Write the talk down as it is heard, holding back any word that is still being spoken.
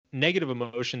negative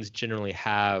emotions generally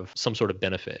have some sort of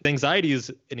benefit. Anxiety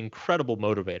is an incredible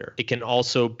motivator. It can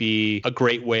also be a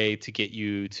great way to get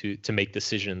you to make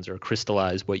decisions or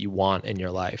crystallize what you want in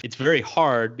your life. It's very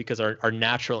hard because our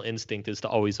natural instinct is to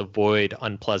always avoid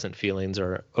unpleasant feelings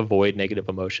or avoid negative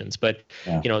emotions. But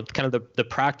Yeah. kind of the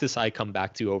practice I come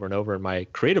back to over and over in my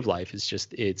creative life is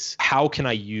just it's how can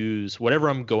I use whatever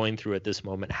I'm going through at this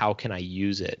moment, how can I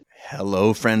use it?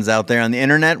 Hello, friends out there on the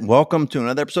internet. Welcome to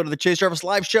another episode of the Chase Jarvis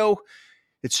Live Show.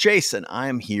 It's Chase, and I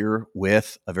am here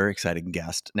with a very exciting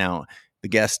guest. Now, the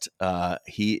guest,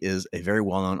 he is a very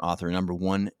well-known author,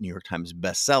 #1 New York Times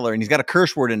bestseller, and he's got a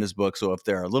curse word in his book. So if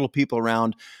there are little people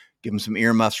around, give him some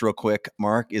earmuffs real quick.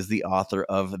 Mark is the author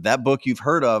of that book you've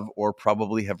heard of or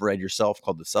probably have read yourself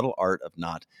called The Subtle Art of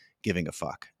Not Giving a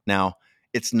Fuck. Now,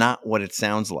 it's not what it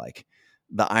sounds like.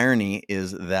 The irony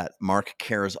is that Mark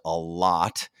cares a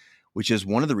lot, which is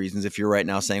one of the reasons if you're right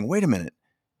now saying, wait a minute,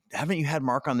 haven't you had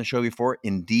Mark on the show before?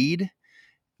 Indeed,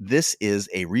 this is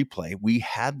a replay. We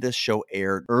had this show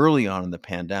aired early on in the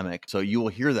pandemic, so you will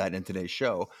hear that in today's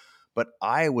show. But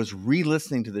I was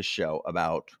re-listening to this show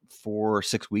about 4 or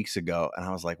 6 weeks ago, and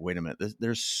I was like, wait a minute,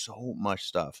 there's so much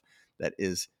stuff that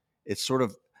is, it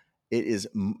is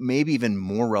maybe even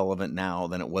more relevant now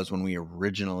than it was when we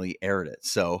originally aired it.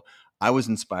 So I was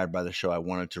inspired by the show. I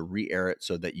wanted to re-air it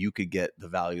so that you could get the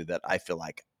value that I feel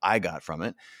like I got from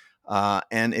it.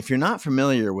 And if you're not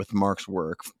familiar with Mark's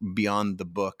work beyond the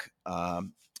book,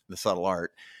 The Subtle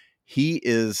Art, he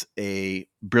is a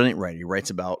brilliant writer. He writes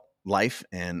about life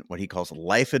and what he calls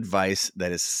life advice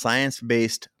that is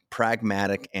science-based,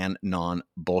 pragmatic, and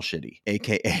non-bullshitty,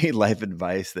 aka life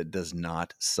advice that does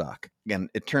not suck. Again,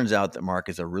 it turns out that Mark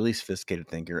is a really sophisticated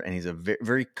thinker, and he's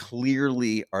very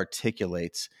clearly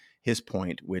articulates his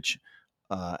point, which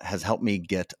has helped me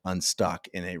get unstuck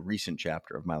in a recent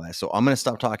chapter of my life. So I'm going to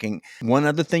stop talking. One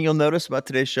other thing you'll notice about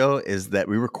today's show is that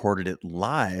we recorded it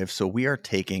live. So we are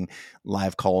taking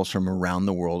live calls from around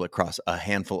the world across a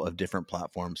handful of different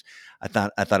platforms. I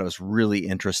thought it was really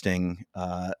interesting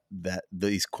that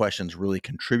these questions really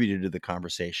contributed to the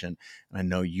conversation. And I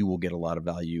know you will get a lot of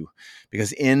value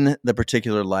because in the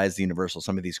particular lies the universal,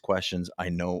 some of these questions I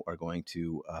know are going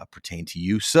to pertain to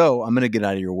you. So I'm going to get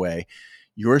out of your way.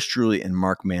 Yours truly and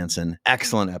Mark Manson.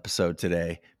 Excellent episode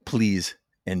today. Please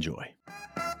enjoy.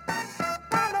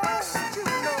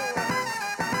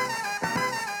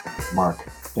 Mark,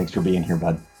 thanks for being here,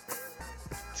 bud.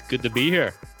 It's good to be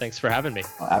here. Thanks for having me.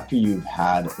 After you've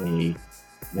had a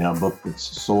book that's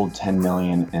sold 10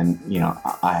 million, and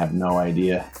I have no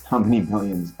idea how many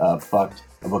millions fucked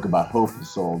a book about hope has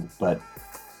sold, but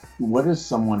what is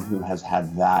someone who has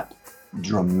had that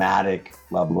dramatic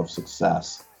level of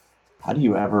success? How do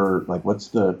you ever, what's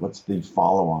the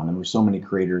follow on? And there's so many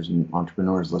creators and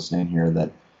entrepreneurs listening here that,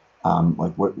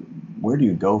 where do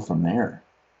you go from there?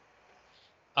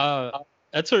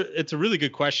 It's a really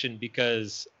good question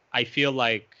because I feel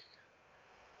like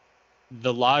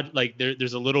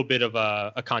there's a little bit of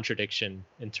a contradiction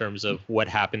in terms of what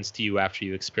happens to you after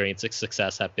you experience a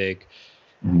success that big.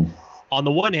 Mm-hmm. On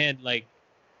the one hand,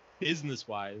 business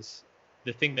wise,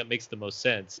 the thing that makes the most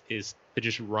sense is to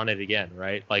just run it again,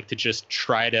 right? Like to just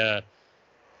try to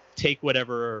take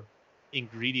whatever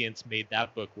ingredients made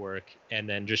that book work and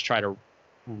then just try to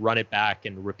run it back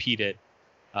and repeat it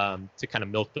to kind of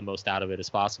milk the most out of it as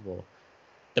possible.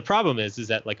 The problem is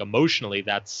that emotionally,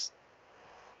 that's,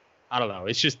 I don't know.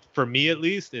 It's just, for me at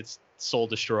least, it's soul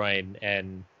destroying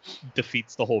and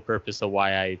defeats the whole purpose of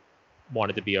why I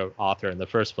wanted to be an author in the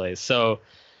first place. So,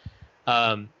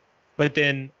 but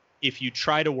then if you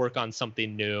try to work on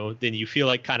something new, then you feel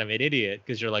like kind of an idiot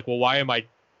because you're like, well, why am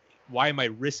I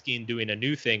risking doing a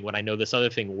new thing when I know this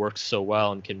other thing works so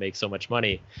well and can make so much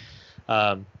money?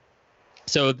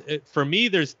 So for me,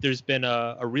 there's been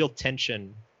a real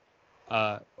tension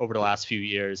over the last few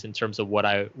years in terms of what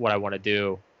I want to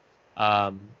do.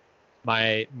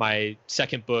 My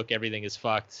second book, Everything is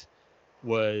Fucked,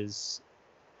 was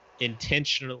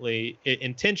intentionally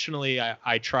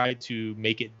I tried to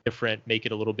make it different, make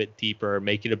it a little bit deeper,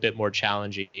 make it a bit more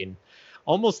challenging,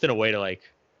 almost in a way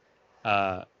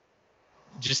to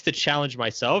just to challenge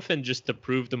myself and just to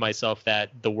prove to myself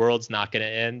that the world's not going to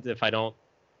end if I don't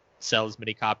sell as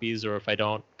many copies or if I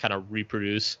don't kind of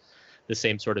reproduce the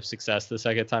same sort of success the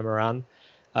second time around.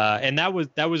 And that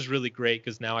was really great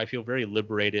because now I feel very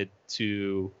liberated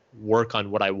to work on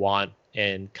what I want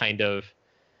and kind of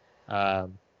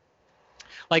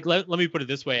let me put it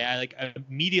this way. I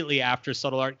immediately after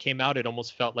Subtle Art came out, it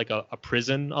almost felt like a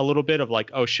prison a little bit of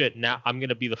oh shit, now I'm going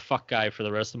to be the fuck guy for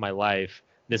the rest of my life.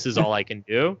 This is all I can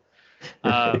do.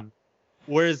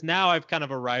 Whereas now I've kind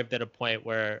of arrived at a point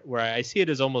where I see it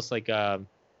as almost like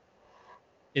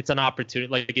it's an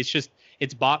opportunity. Like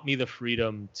it's bought me the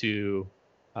freedom to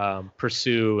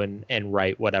pursue and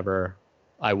write whatever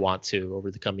I want to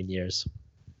over the coming years.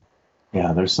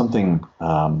 Yeah, there's something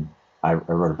I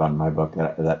wrote about in my book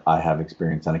that I have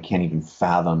experienced, and I can't even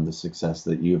fathom the success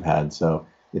that you've had. So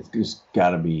it's just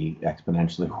got to be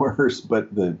exponentially worse.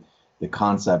 But the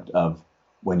concept of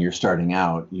when you're starting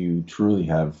out, you truly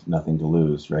have nothing to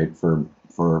lose, right?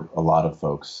 For a lot of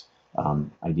folks,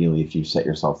 ideally, if you set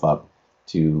yourself up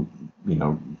to,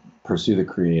 pursue the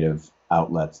creative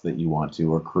outlets that you want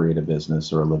to, or create a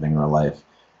business or a living or a life,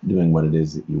 doing what it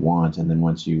is that you want, and then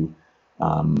once you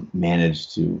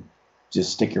manage to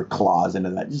just stick your claws into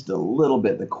that just a little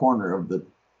bit, the corner of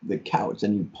the couch,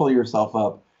 and you pull yourself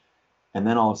up, and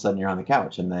then all of a sudden you're on the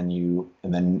couch, and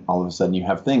then all of a sudden you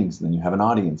have things, and then you have an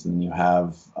audience, and then you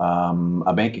have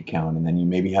a bank account, and then you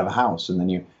maybe have a house, and then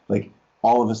you like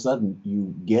all of a sudden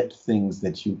you get things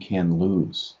that you can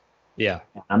lose. Yeah.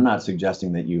 I'm not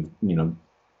suggesting that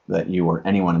that you or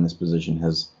anyone in this position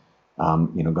has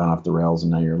gone off the rails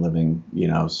and now you're living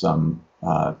some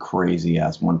crazy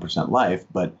ass 1% life,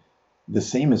 but the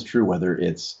same is true whether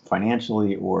it's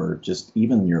financially or just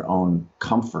even your own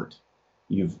comfort.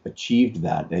 You've achieved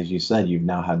that. As you said, you've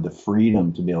now had the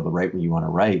freedom to be able to write what you want to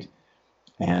write.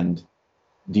 And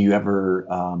do you ever,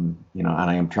 and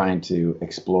I am trying to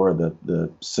explore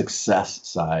the success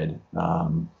side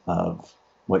of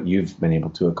what you've been able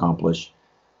to accomplish.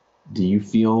 Do you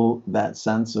feel that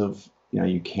sense of,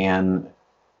 you can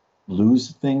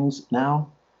lose things now?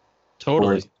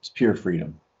 Totally. Or is it pure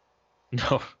freedom?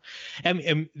 No.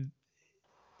 And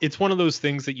it's one of those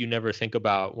things that you never think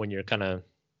about when you're kind of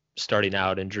starting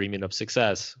out and dreaming of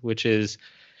success, which is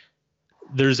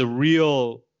there's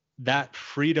that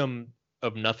freedom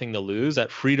of nothing to lose,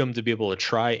 that freedom to be able to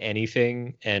try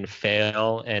anything and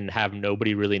fail and have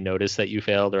nobody really notice that you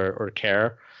failed or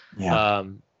care. Yeah.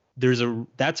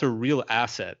 That's a real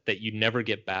asset that you never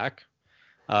get back.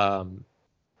 And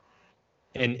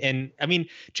I mean,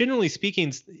 generally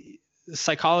speaking,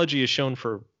 psychology has shown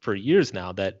for years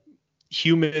now that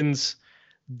humans,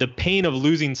 the pain of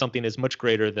losing something is much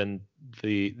greater than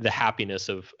the happiness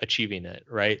of achieving it,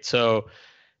 right? So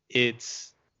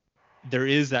there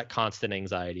is that constant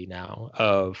anxiety now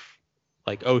of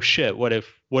like, oh shit, what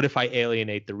if I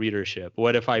alienate the readership?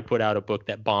 What if I put out a book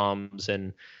that bombs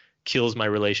and kills my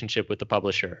relationship with the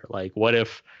publisher? Like what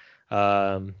if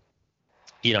what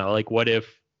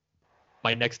if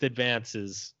my next advance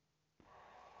is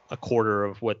a quarter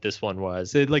of what this one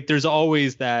was? There's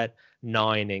always that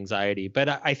gnawing anxiety,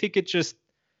 but I think it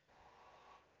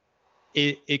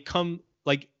come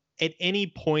like at any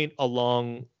point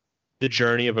along the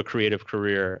journey of a creative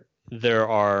career, there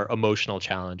are emotional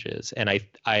challenges, and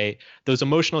I those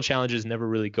emotional challenges never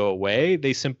really go away.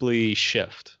 They simply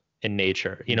shift in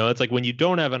nature. It's like when you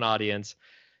don't have an audience,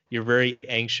 you're very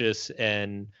anxious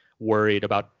and worried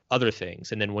about other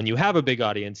things, and then when you have a big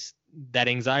audience, that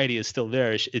anxiety is still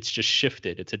there. It's just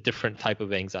shifted. It's a different type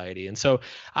of anxiety, and so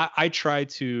I try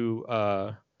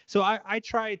to. I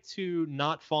try to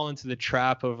not fall into the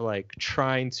trap of like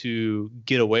trying to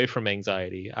get away from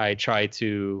anxiety. I try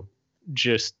to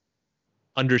just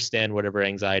understand whatever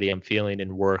anxiety I'm feeling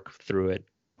and work through it.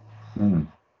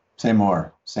 Say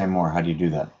more. How do you do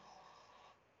that?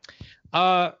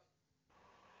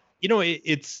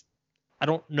 It's I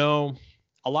don't know.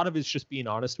 A lot of it's just being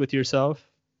honest with yourself,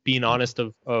 being honest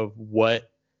of what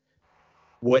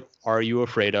are you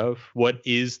afraid of? What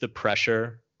is the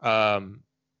pressure?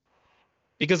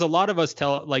 Because a lot of us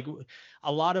kind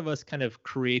of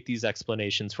create these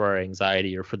explanations for our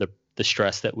anxiety or for the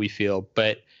stress that we feel,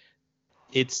 but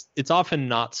it's often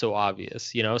not so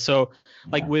obvious, So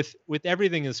like with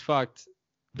Everything Is Fucked,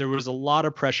 there was a lot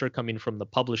of pressure coming from the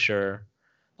publisher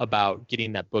about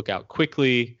getting that book out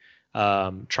quickly,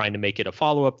 trying to make it a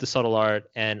follow-up to Subtle Art,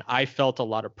 and I felt a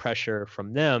lot of pressure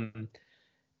from them.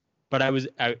 But I was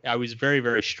very,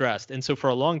 very stressed. And so for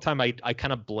a long time, I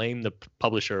kind of blamed the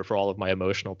publisher for all of my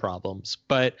emotional problems.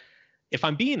 But if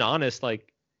I'm being honest,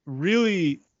 like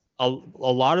really a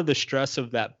lot of the stress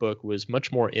of that book was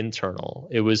much more internal.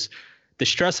 The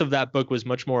stress of that book was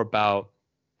much more about,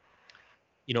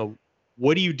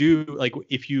 what do you do? Like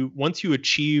once you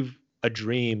achieve a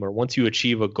dream or once you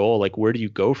achieve a goal, like where do you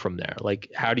go from there?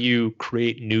 Like how do you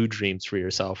create new dreams for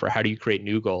yourself, or how do you create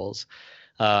new goals?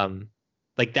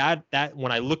 Like that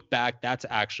when I look back, that's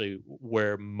actually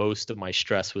where most of my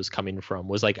stress was coming from,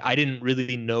 was like I didn't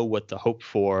really know what to hope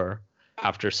for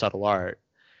after Subtle Art.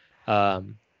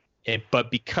 But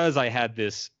because I had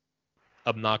this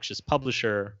obnoxious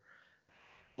publisher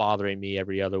bothering me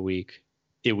every other week,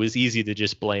 it was easy to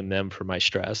just blame them for my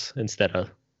stress instead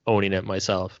of owning it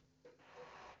myself.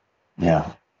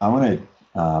 Yeah, I want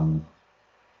to.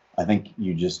 I think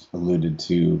you just alluded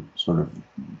to sort of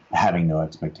having no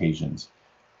expectations,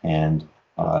 and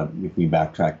if we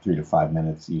backtrack 3 to 5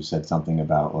 minutes, you said something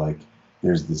about like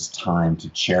there's this time to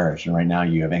cherish, and right now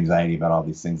you have anxiety about all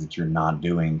these things that you're not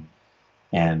doing,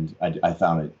 and I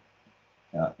found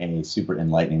it super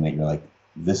enlightening that you're like,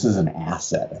 this is an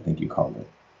asset. I think you called it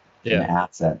an Yeah.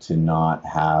 asset to not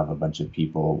have a bunch of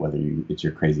people, whether it's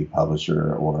your crazy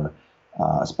publisher or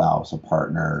a spouse, a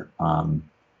partner,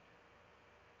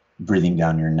 breathing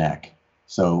down your neck.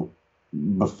 So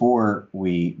before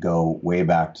we go way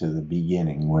back to the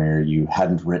beginning where you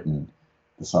hadn't written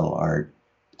the subtle art,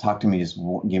 talk to me, just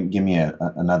give me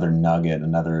another nugget,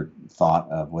 another thought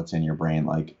of what's in your brain.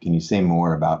 Like, can you say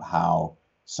more about how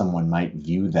someone might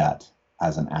view that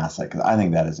as an asset? Because I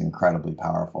think that is incredibly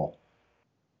powerful.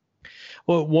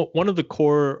 Well, one of the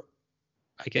core,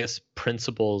 I guess,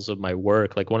 principles of my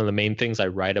work, like one of the main things I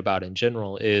write about in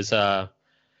general is I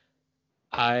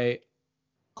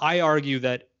I argue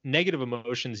that negative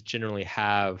emotions generally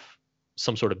have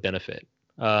some sort of benefit.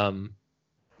 Um,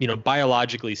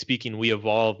 Biologically speaking, we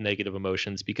evolve negative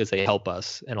emotions because they help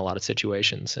us in a lot of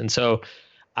situations. And so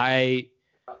I,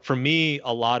 for me,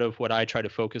 a lot of what I try to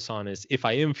focus on is if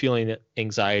I am feeling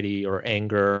anxiety or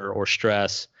anger or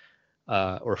stress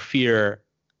or fear,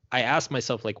 I ask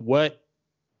myself like, what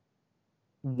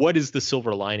is the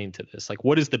silver lining to this? Like,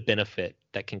 what is the benefit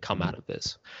that can come out of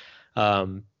this?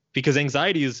 Because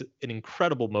anxiety is an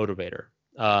incredible motivator.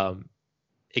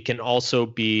 It can also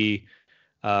be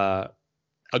uh,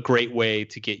 a great way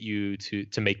to get you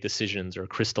to make decisions or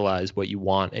crystallize what you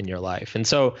want in your life. And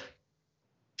so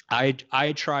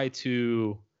I try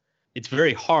to. It's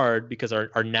very hard because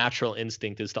our natural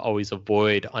instinct is to always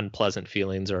avoid unpleasant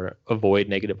feelings or avoid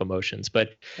negative emotions.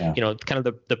 But Yeah. kind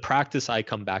of the practice I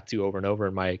come back to over and over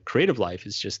in my creative life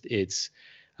is just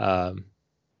um,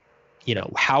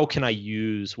 how can I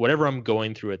use whatever I'm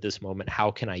going through at this moment?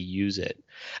 How can I use it?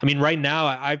 I mean, right now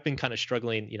I've been kind of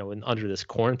struggling, under this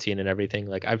quarantine and everything.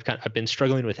 Like I've been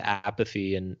struggling with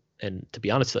apathy and to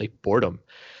be honest, like boredom.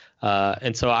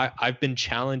 And so I've been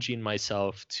challenging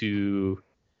myself to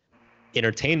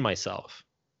entertain myself,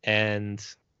 and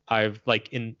I've like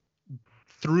in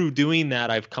through doing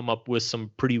that, I've come up with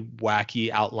some pretty wacky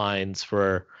outlines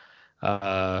for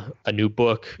a new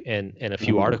book and a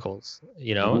few Ooh, articles.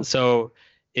 ooh. So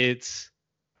it's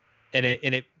and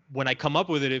it when I come up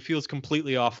with it, it feels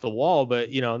completely off the wall. But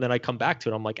then I come back to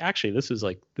it, I'm like, actually, this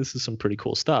is some pretty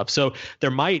cool stuff. So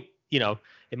there might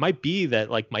it might be that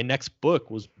like my next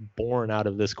book was born out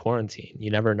of this quarantine.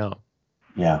 You never know.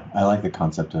 Yeah, I like the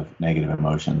concept of negative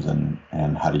emotions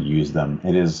and how to use them.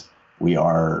 It is we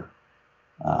are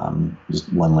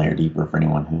just one layer deeper for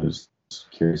anyone who's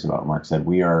curious about what Mark said.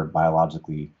 We are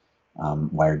biologically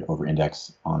wired to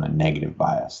over-index on a negative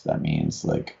bias. That means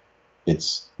like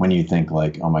it's when you think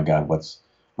like, oh my God, what's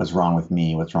wrong with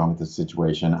me? What's wrong with this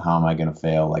situation? How am I going to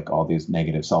fail? Like all these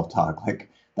negative self-talk. Like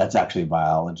that's actually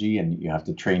biology, and you have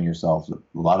to train yourself. A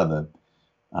lot of the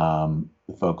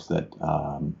folks that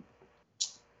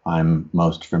I'm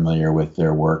most familiar with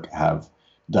their work have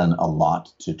done a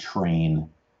lot to train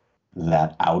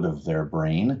that out of their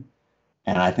brain.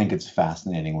 And I think it's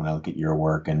fascinating when I look at your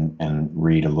work and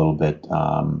read a little bit.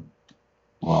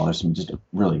 Well, there's some just a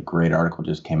really great article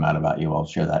just came out about you. I'll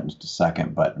share that in just a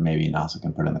second, but maybe Nasa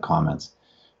can put it in the comments.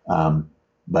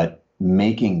 But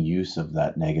making use of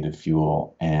that negative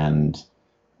fuel and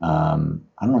I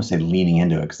don't want to say leaning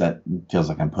into it because that feels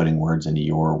like I'm putting words into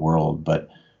your world, but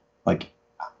like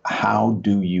how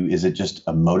do you is it just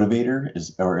a motivator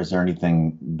or is there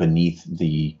anything beneath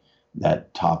the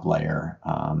that top layer,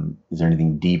 is there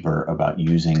anything deeper about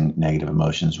using negative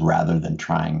emotions rather than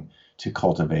trying to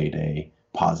cultivate a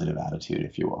positive attitude,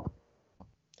 if you will?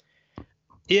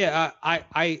 Yeah,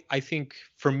 I think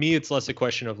for me it's less a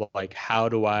question of like how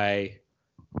do I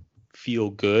feel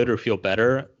good or feel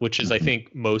better, which is I Mhm.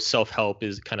 think most self-help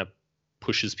is kind of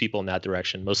pushes people in that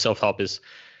direction. Most self-help is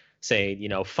saying,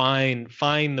 find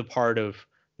the part of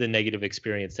the negative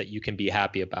experience that you can be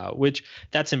happy about, which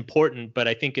that's important. But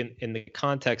I think in the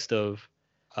context of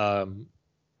um,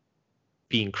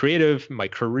 being creative, my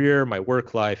career, my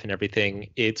work life, and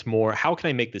everything, it's more how can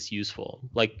I make this useful?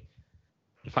 Like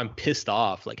if I'm pissed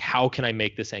off, like how can I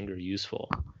make this anger useful?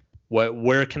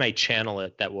 Where can I channel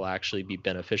it that will actually be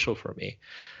beneficial for me?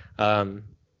 Um,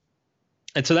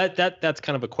 and so that's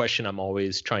kind of a question I'm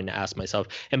always trying to ask myself.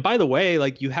 And by the way,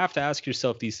 like you have to ask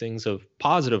yourself these things of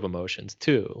positive emotions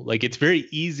too. Like it's very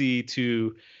easy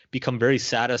to become very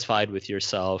satisfied with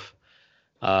yourself,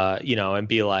 and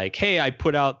be like, hey, I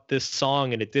put out this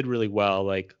song and it did really well.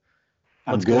 Like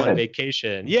let's go on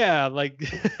vacation. Yeah, like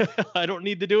I don't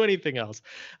need to do anything else.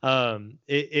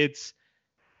 It's,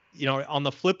 you know, on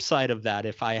the flip side of that,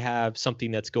 if I have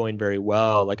something that's going very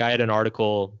well, like I had an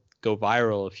article go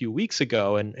viral a few weeks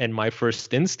ago, and my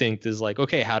first instinct is like,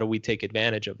 okay, how do we take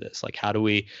advantage of this? Like, how do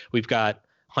we've got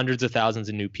hundreds of thousands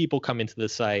of new people coming to the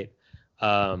site.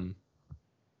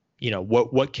 You know,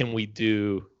 what can we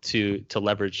do to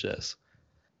leverage this?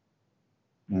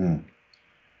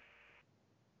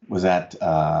 Was that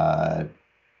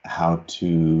how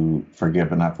to forgive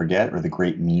but not forget, or the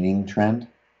great meaning trend?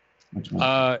 Which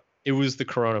was it was the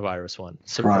coronavirus one.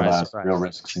 Surprise, surprise. Real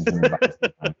risks in human bodies.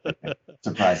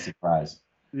 Surprise, surprise.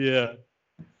 Yeah.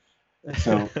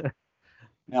 So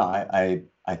no,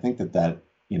 I think that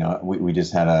you know, we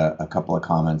just had a couple of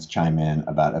comments chime in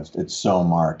about it. It's so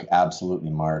Mark, absolutely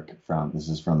Mark, this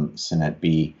is from Sinet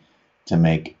B, to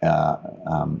make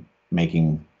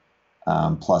making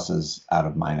pluses out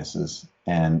of minuses.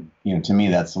 And, you know, to me,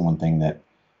 that's the one thing that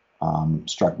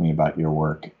struck me about your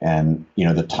work. And, you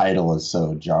know, the title is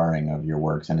so jarring of your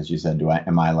works. And as you said,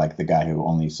 am I like the guy who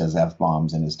only says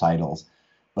F-bombs in his titles?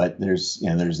 But there's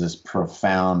this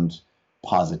profound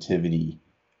positivity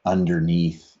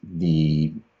underneath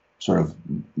the sort of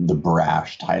the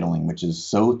brash titling, which is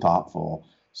so thoughtful,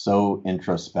 so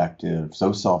introspective,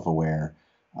 so self-aware.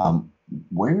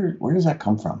 Where does that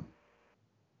come from?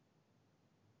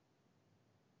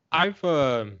 I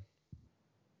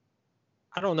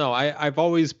don't know. I've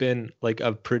always been like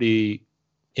a pretty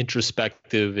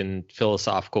introspective and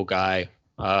philosophical guy.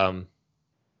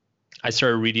 I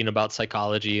started reading about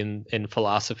psychology and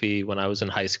philosophy when I was in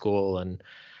high school, and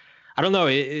I don't know.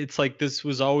 It's like this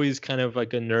was always kind of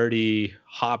like a nerdy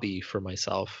hobby for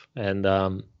myself, and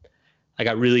I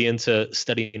got really into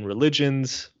studying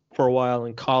religions for a while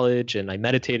in college, and I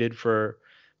meditated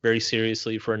very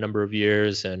seriously for a number of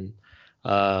years, and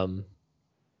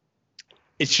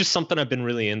it's just something I've been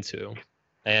really into,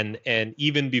 and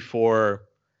even before,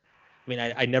 I mean,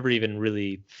 I never even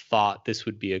really thought this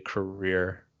would be a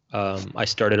career. I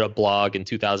started a blog in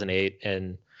 2008,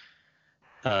 and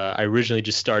I originally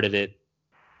just started it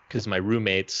because my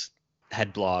roommates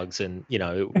had blogs, and you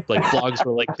know, like blogs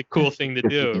were like the cool thing to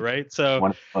do, right? So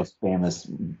one of the most famous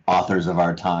authors of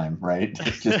our time, right?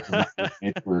 Just my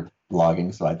roommates were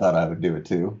blogging, so I thought I would do it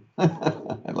too.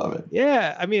 I love it.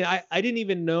 Yeah, I mean, I didn't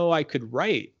even know I could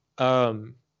write. I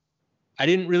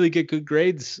didn't really get good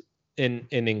grades in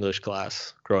English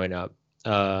class growing up.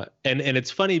 And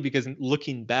it's funny because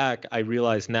looking back, I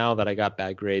realize now that I got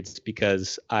bad grades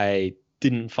because I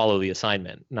didn't follow the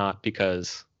assignment, not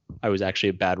because I was actually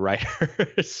a bad writer.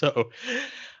 So,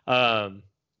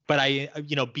 but I,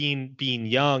 you know, being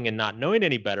young and not knowing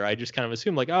any better, I just kind of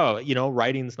assumed like, oh, you know,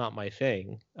 writing's not my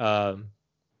thing.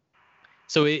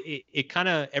 So it kind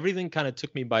of, everything kind of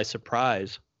took me by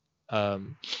surprise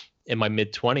in my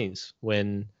mid-20s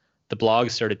when the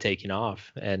blog started taking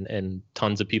off and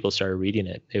tons of people started reading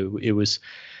it. It was,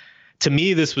 to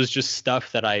me, this was just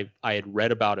stuff that I had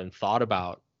read about and thought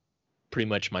about pretty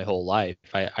much my whole life.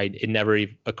 It never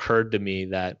even occurred to me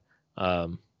that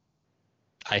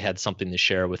I had something to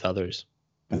share with others.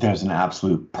 But there's an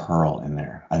absolute pearl in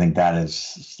there. I think that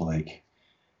is like,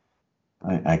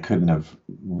 I couldn't have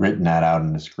written that out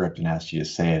in a script and asked you to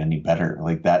say it any better.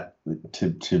 Like that,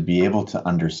 to be able to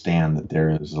understand that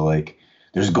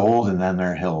there's gold and then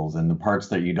there are hills, and the parts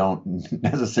that you don't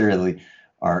necessarily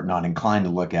are not inclined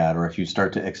to look at, or if you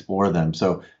start to explore them.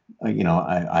 So, you know,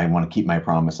 I want to keep my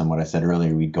promise on what I said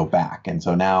earlier. We'd go back. And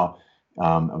so now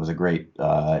it was a great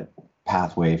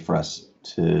pathway for us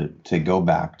to go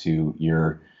back to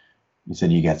you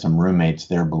said you got some roommates,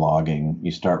 they're blogging,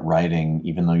 you start writing,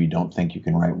 even though you don't think you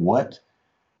can write. What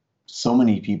so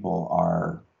many people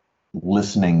are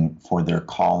listening for their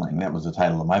calling. That was the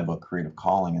title of my book, Creative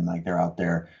Calling. And like, they're out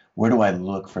there, where do I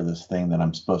look for this thing that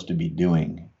I'm supposed to be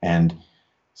doing? And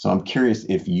so I'm curious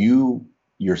if you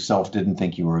yourself didn't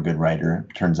think you were a good writer.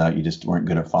 It turns out you just weren't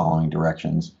good at following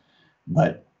directions.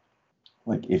 But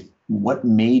like, what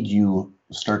made you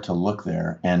start to look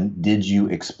there, and did you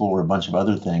explore a bunch of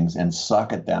other things and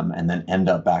suck at them and then end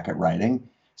up back at writing?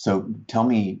 So tell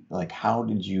me, like, how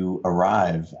did you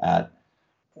arrive at,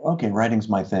 okay, writing's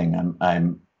my thing.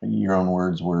 I'm your own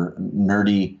words were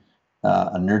nerdy,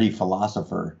 a nerdy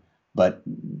philosopher, but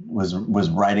was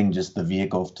writing just the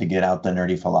vehicle to get out the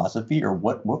nerdy philosophy, or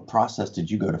what process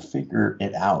did you go to figure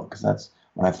it out? Because that's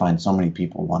what I find so many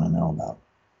people want to know about.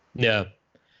 Yeah.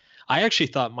 I actually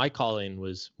thought my calling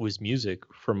was music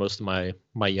for most of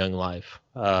my young life.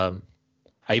 I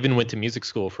even went to music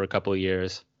school for a couple of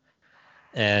years,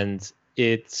 and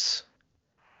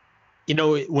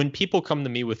When people come to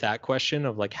me with that question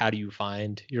of like, how do you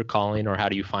find your calling or how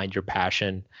do you find your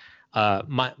passion?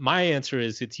 My answer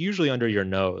is it's usually under your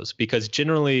nose, because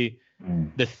generally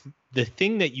Mm. the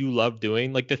thing that you love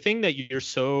doing, like the thing that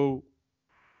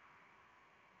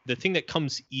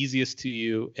comes easiest to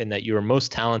you and that you are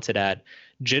most talented at,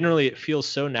 generally it feels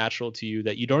so natural to you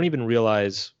that you don't even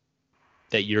realize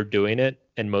that you're doing it,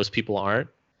 and most people aren't.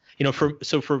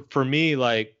 For me,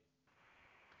 like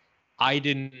I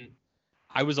didn't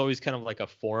I was always kind of like a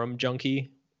forum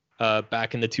junkie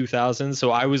back in the 2000s.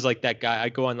 So I was like that guy. I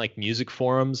go on like music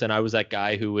forums, and I was that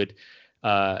guy who would,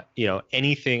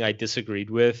 anything I disagreed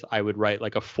with, I would write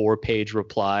like a 4-page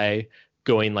reply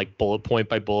going like bullet point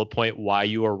by bullet point why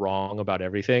you are wrong about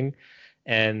everything.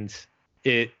 And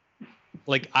it,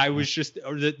 like, I was just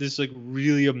this like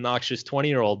really obnoxious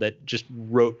 20-year-old that just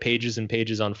wrote pages and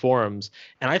pages on forums.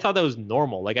 And I thought that was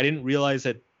normal. Like, I didn't realize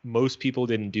that most people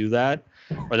didn't do that,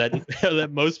 or that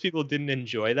that most people didn't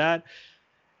enjoy that.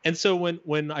 And so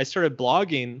when I started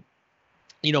blogging,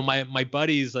 my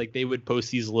buddies, like, they would post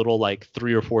these little like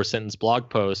 3 or 4 sentence blog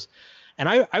posts, and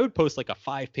I would post like a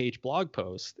 5-page blog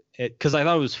post because I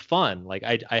thought it was fun. Like,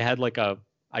 I had like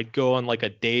I'd go on like a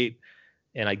date,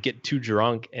 and I'd get too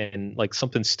drunk, and like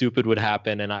something stupid would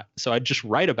happen, and so I'd just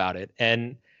write about it.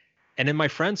 And then my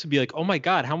friends would be like, "Oh my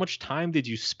God, how much time did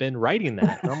you spend writing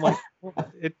that?" And I'm like, well,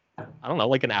 I don't know,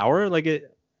 like an hour. Like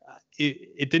it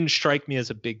didn't strike me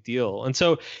as a big deal. And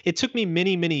so it took me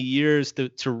many, many years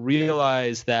to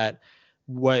realize that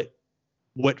what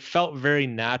felt very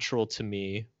natural to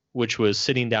me, which was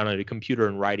sitting down at a computer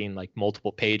and writing like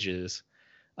multiple pages,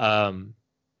 um,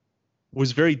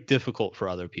 was very difficult for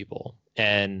other people.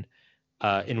 And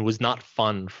was not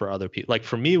fun for other people. Like,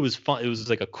 for me, it was fun. It was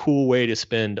like a cool way to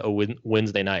spend a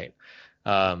Wednesday night.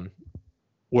 Um,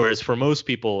 Whereas for most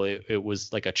people, it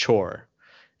was like a chore.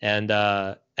 And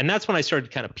that's when I started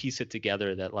to kind of piece it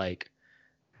together that, like,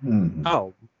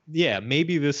 oh yeah,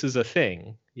 maybe this is a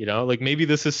thing, like maybe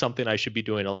this is something I should be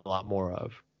doing a lot more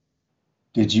of.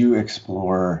 Did you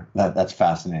explore that? That's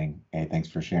fascinating. Hey, thanks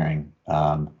for sharing.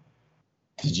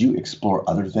 Did you explore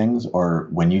other things, or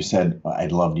when you said, I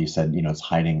loved, you said, it's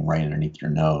hiding right underneath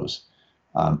your nose,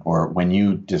 or when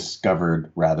you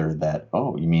discovered rather that,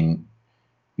 oh, you mean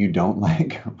you don't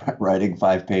like writing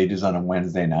 5 pages on a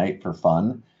Wednesday night for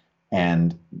fun?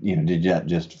 And, did you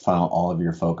just funnel all of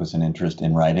your focus and interest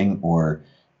in writing? Or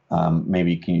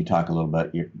maybe can you talk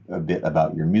a bit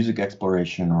about your music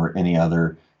exploration or any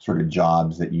other sort of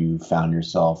jobs that you found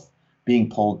yourself being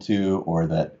pulled to, or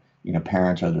that,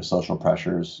 parents or their social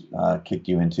pressures kicked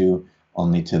you into,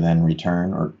 only to then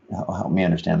return? Or help me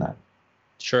understand that.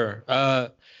 Sure.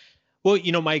 Well,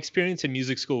 my experience in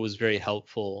music school was very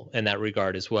helpful in that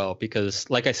regard as well, because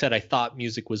like I said, I thought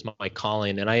music was my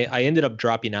calling, and I ended up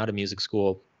dropping out of music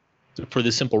school for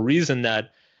the simple reason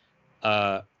that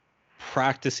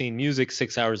practicing music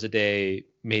 6 hours a day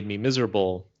made me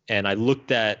miserable. And I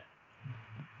looked at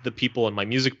the people in my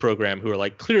music program who are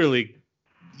like clearly,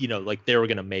 like they were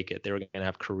going to make it, they were going to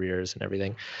have careers and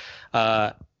everything.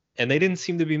 And they didn't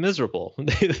seem to be miserable.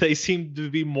 They seemed to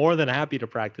be more than happy to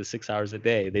practice 6 hours a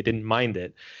day. They didn't mind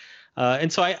it.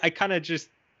 And so I kind of just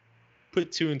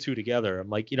put 2 and 2 together. I'm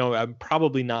like, I'm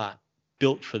probably not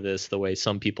built for this the way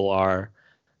some people are.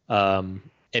 And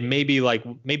maybe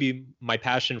my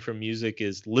passion for music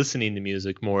is listening to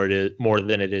music more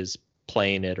than it is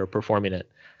playing it or performing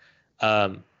it.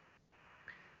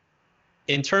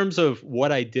 In terms of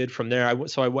what I did from there,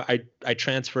 I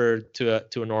transferred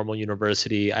to a normal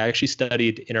university. I actually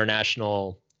studied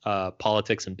international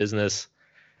politics and business,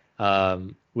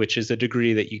 which is a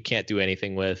degree that you can't do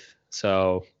anything with.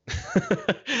 So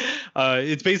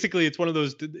it's one of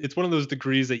those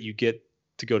degrees that you get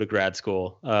to go to grad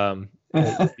school,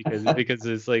 because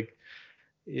it's like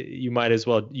you might as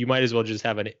well just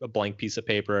have a blank piece of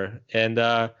paper. And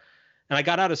I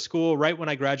got out of school right when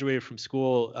I graduated from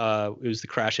school. It was the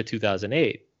crash of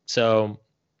 2008. So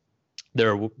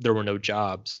there were no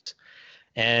jobs.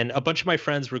 And a bunch of my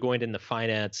friends were going into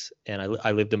finance, and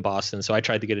I lived in Boston, so I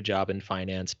tried to get a job in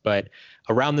finance. But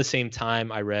around the same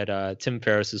time, I read Tim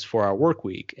Ferriss's 4-Hour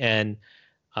Workweek, and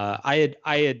I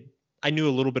knew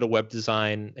a little bit of web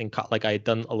design, and like I had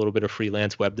done a little bit of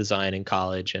freelance web design in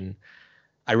college, and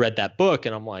I read that book,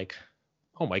 and I'm like,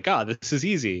 oh my God, this is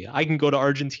easy. I can go to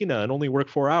Argentina and only work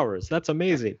 4 hours. That's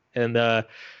amazing. And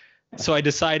so I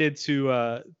decided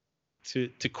to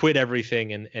quit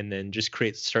everything and then just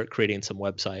start creating some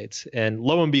websites. And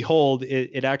lo and behold,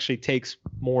 it actually takes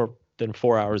more than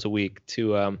 4 hours a week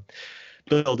to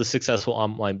build a successful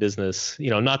online business.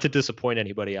 Not to disappoint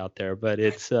anybody out there, but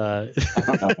it's I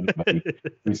don't know anybody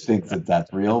who thinks that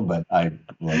that's real, but I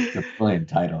like the brilliant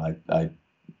title. I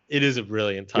it is a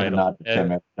brilliant give a title, nod to and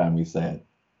Tim every time we say it.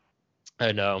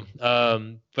 I know.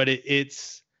 But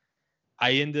it's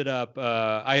I ended up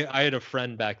I had a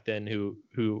friend back then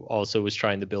who also was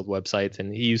trying to build websites,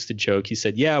 and he used to joke. He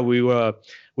said, "Yeah, we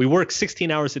work 16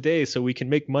 hours a day so we can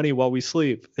make money while we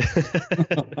sleep."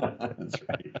 That's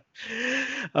right.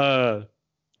 uh,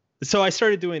 so I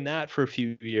started doing that for a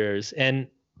few years, and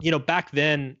back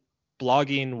then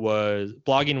blogging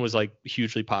was like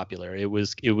hugely popular. It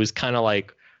was kind of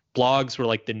like blogs were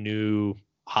like the new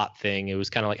hot thing. It was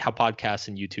kind of like how podcasts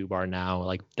and YouTube are now.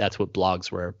 Like that's what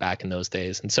blogs were back in those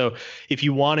days. And so if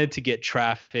you wanted to get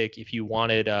traffic, if you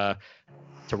wanted to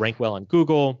rank well on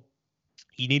Google,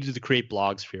 you needed to create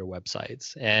blogs for your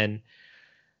websites. And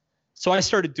so I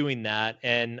started doing that,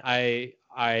 and I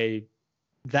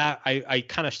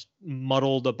kind of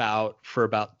muddled about for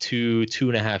about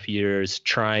 2.5 years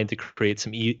trying to create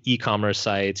some e-commerce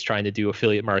sites, trying to do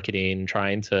affiliate marketing,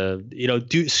 trying to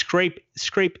do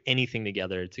scrape anything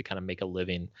together to kind of make a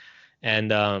living. And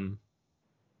then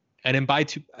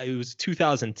it was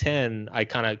 2010, I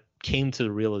kind of came to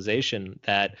the realization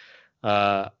that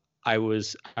I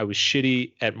was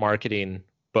shitty at marketing,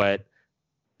 but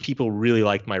people really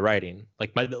liked my writing.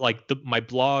 Like my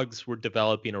blogs were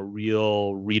developing a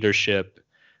real readership,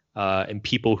 and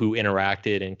people who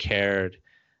interacted and cared,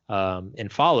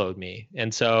 and followed me.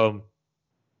 And so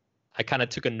I kind of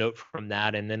took a note from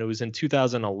that. And then it was in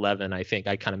 2011, I think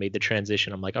I kind of made the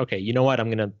transition. I'm like, okay, you know what? I'm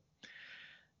gonna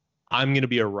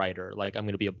be a writer. Like I'm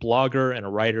gonna be a blogger and a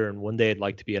writer, and one day I'd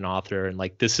like to be an author. And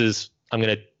like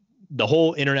the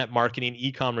whole internet marketing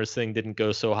e-commerce thing didn't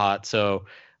go so hot, so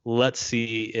let's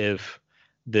see if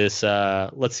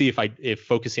if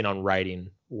focusing on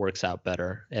writing works out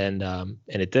better, and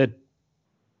it did.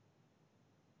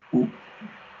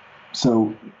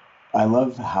 So I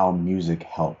love how music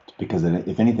helped because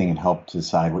if anything, it helped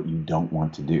decide what you don't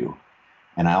want to do.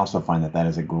 And I also find that that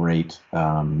is a great,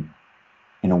 in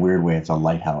a weird way, it's a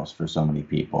lighthouse for so many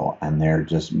people, and they're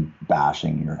just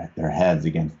bashing their heads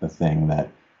against the thing that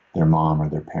their mom or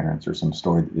their parents or some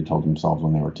story that they told themselves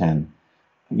when they were 10,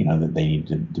 that they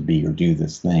needed to be or do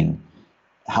this thing.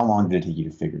 How long did it take you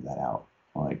to figure that out?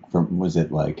 Like, was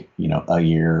it like, a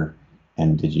year?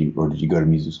 And did you go to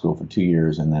music school for 2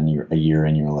 years and then you're a year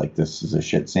and you're like, this is a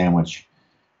shit sandwich?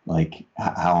 Like,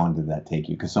 how long did that take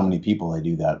you? Because so many people, they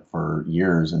do that for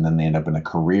years and then they end up in a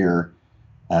career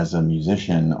as a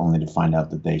musician only to find out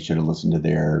that they should have listened to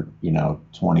their,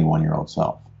 21-year-old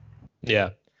self. Yeah.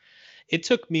 It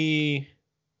took me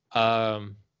a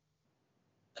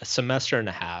semester and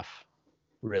a half,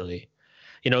 really.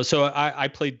 So I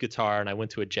played guitar and I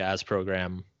went to a jazz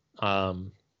program.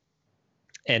 And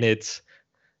it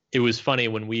was funny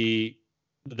when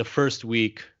the first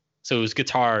week, so it was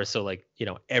guitar. So like,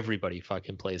 everybody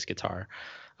fucking plays guitar.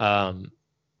 And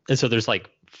so there's like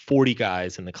 40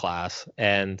 guys in the class,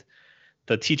 and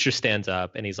the teacher stands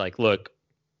up and he's like, look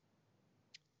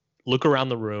around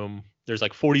the room. There's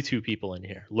like 42 people in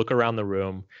here. Look around the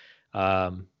room.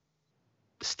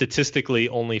 Statistically,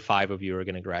 only 5 of you are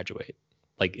going to graduate.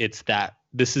 Like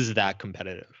this is that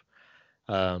competitive.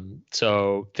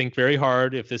 So think very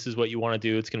hard. If this is what you want to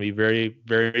do, it's going to be very,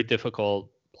 very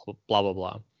difficult, blah, blah,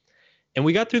 blah. And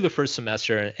we got through the first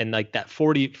semester, and like that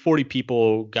 40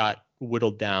 people got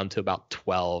whittled down to about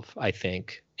 12, I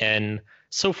think. And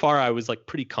so far I was like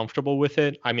pretty comfortable with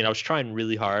it. I mean, I was trying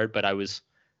really hard, but I was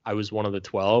one of the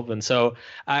 12. And so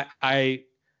I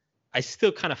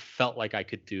still kind of felt like I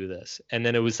could do this. And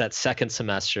then it was that second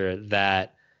semester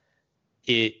that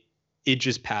it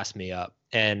just passed me up.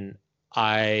 And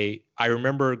I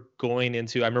remember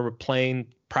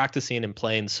practicing and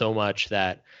playing so much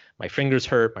that my fingers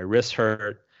hurt, my wrists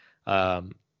hurt.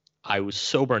 I was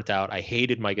so burnt out. I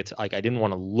hated my guitar. Like I didn't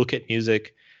want to look at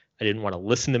music. I didn't want to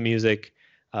listen to music.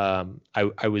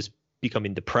 I was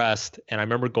becoming depressed. And I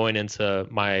remember going into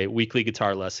my weekly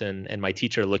guitar lesson and my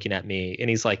teacher looking at me and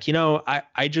he's like,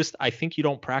 I think you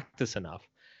don't practice enough.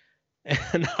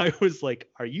 And I was like,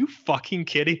 are you fucking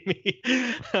kidding me?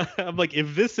 I'm like,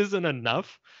 if this isn't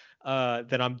enough,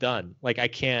 then I'm done. Like I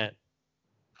can't.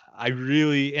 I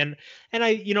really and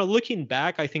I looking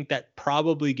back, I think that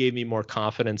probably gave me more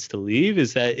confidence to leave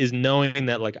is knowing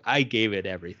that like I gave it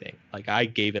everything. Like I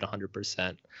gave it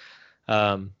 100%.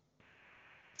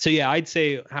 So yeah, I'd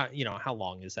say how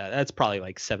long is that? That's probably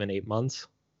like 7-8 months.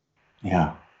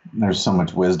 Yeah, there's so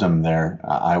much wisdom there.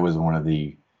 I was one of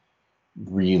the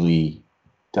really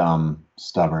dumb,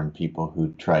 stubborn people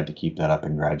who tried to keep that up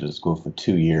in graduate school for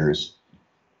 2 years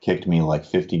kicked me like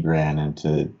 50 grand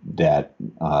into debt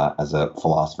as a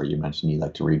philosopher. You mentioned you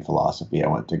like to read philosophy. I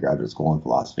went to graduate school in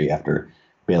philosophy after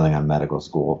failing on medical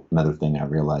school. Another thing I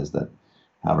realized that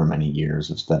however many years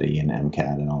of study and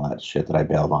MCAT and all that shit that I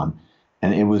bailed on,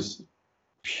 and it was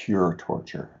pure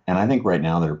torture. And I think right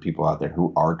now there are people out there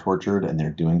who are tortured and they're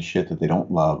doing shit that they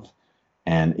don't love.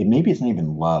 And maybe it's not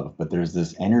even love, but there's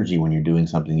this energy when you're doing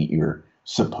something that you're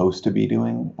supposed to be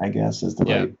doing, I guess is the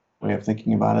right way of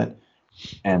thinking about it.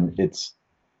 And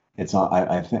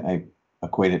I think I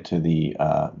equate it to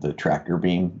the tractor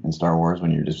beam in Star Wars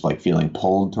when you're just like feeling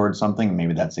pulled towards something.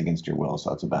 Maybe that's against your will, so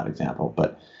that's a bad example.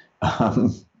 But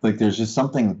like there's just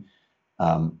something,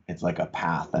 it's like a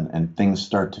path, and things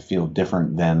start to feel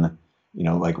different than,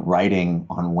 like writing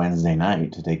on Wednesday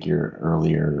night, to take your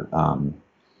earlier,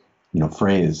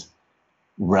 phrase,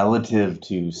 relative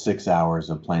to 6 hours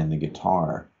of playing the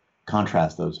guitar.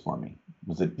 Contrast those for me.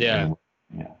 Was it? Yeah.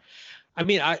 Yeah. I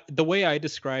mean, the way I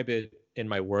describe it in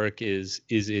my work is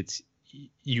it's,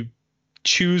 you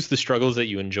choose the struggles that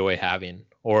you enjoy having,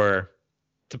 or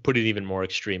to put it even more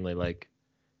extremely, like,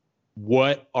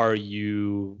 what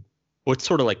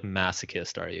sort of like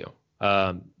masochist are you?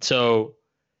 So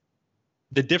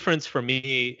the difference for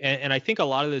me, and I think a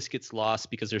lot of this gets lost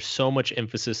because there's so much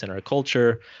emphasis in our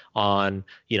culture on,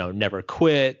 never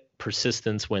quit,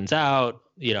 persistence wins out,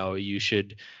 you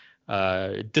should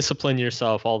discipline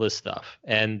yourself, all this stuff.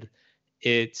 And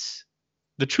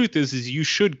the truth is you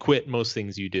should quit most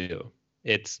things you do.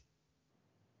 It's,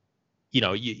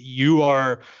 you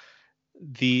are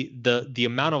the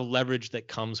amount of leverage that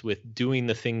comes with doing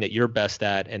the thing that you're best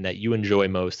at and that you enjoy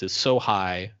most is so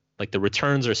high. Like the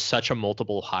returns are such a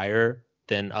multiple higher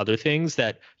than other things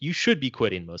that you should be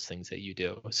quitting most things that you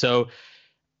do. So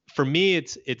for me,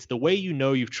 it's the way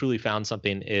you've truly found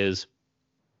something is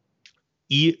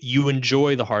you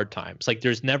enjoy the hard times. Like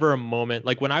there's never a moment,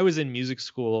 like when I was in music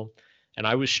school and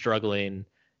I was struggling,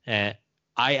 and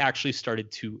I actually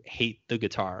started to hate the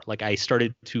guitar. Like I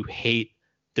started to hate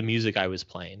the music I was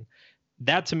playing.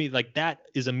 That to me, like that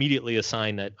is immediately a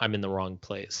sign that I'm in the wrong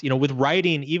place. With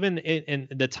writing, even in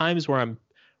the times where I'm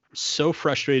so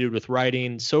frustrated with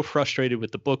writing, so frustrated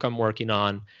with the book I'm working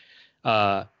on,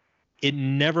 it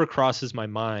never crosses my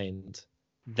mind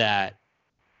that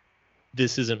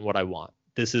this isn't what I want.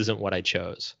 This isn't what I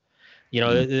chose.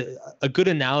 A good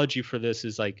analogy for this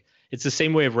is like, it's the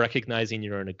same way of recognizing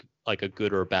you're in a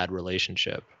good or a bad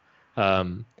relationship.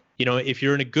 If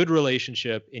you're in a good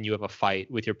relationship and you have a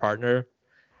fight with your partner,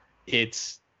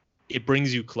 it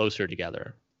brings you closer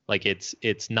together. Like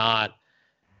it's not,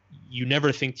 you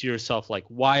never think to yourself like,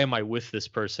 why am I with this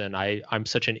person? I'm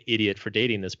such an idiot for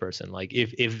dating this person. Like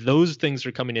if those things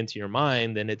are coming into your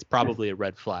mind, then it's probably a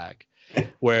red flag.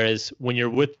 Whereas when you're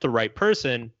with the right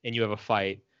person and you have a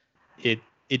fight, it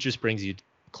just brings you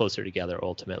closer together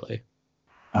ultimately.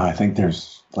 I think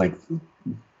there's like,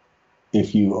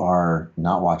 if you are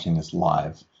not watching this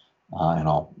live, and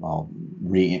I'll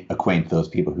reacquaint those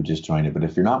people who just joined it, but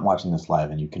if you're not watching this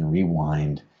live and you can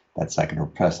rewind that second or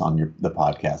press on the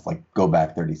podcast, like go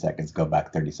back 30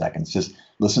 seconds, just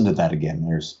listen to that again.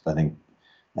 I think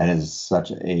that is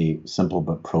such a simple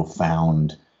but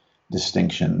profound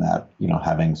distinction that,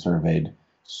 having surveyed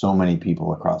so many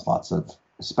people across lots of,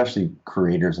 especially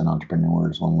creators and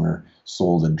entrepreneurs, when we're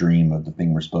sold a dream of the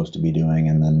thing we're supposed to be doing,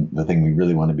 and then the thing we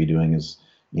really want to be doing is,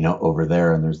 over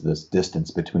there, and there's this distance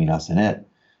between us and it.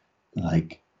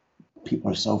 Like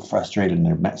people are so frustrated and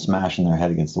they're smashing their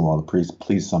head against the wall to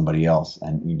please somebody else,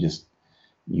 and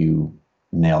you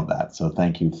nailed that. So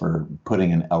thank you for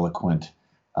putting an eloquent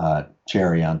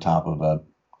cherry on top of a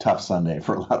tough Sunday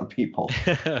for a lot of people.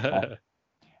 And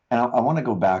I want to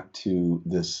go back to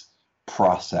this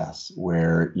process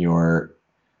where you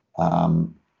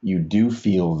do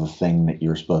feel the thing that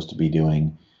you're supposed to be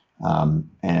doing,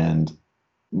 and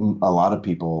a lot of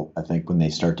people, I think, when they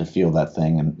start to feel that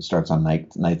thing, and it starts on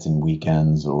nights and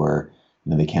weekends, or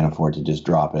they can't afford to just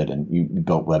drop it, and you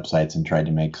built websites and tried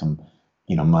to make some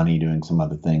money doing some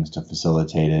other things to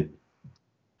facilitate it.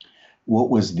 What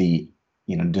was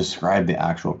describe the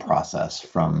actual process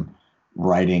from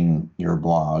writing your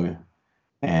blog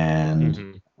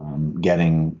and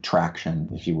getting traction,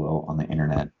 if you will, on the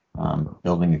internet,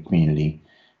 building a community,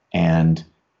 and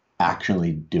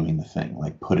actually doing the thing,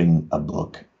 like putting a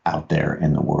book out there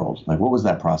in the world. Like, what was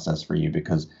that process for you?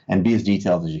 And be as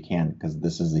detailed as you can, because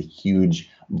this is a huge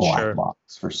black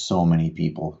box for so many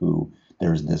people who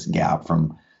there's this gap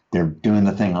from they're doing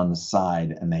the thing on the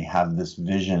side and they have this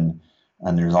vision,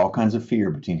 and there's all kinds of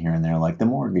fear between here and there, like the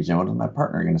mortgage, and what is my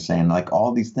partner going to say, and like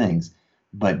all these things.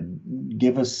 But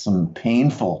give us some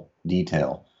painful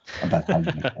detail about how you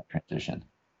make that transition.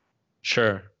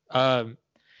 Sure. I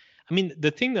mean,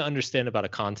 the thing to understand about a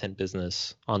content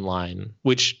business online,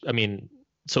 which, I mean,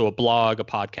 so a blog, a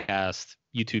podcast,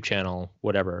 YouTube channel,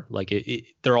 whatever, like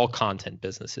they're all content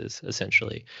businesses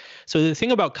essentially. So the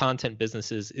thing about content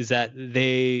businesses is that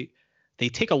they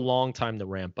take a long time to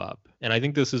ramp up, and I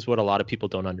think this is what a lot of people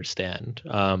don't understand.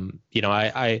 I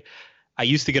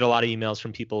used to get a lot of emails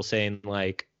from people saying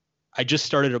like, I just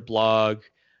started a blog.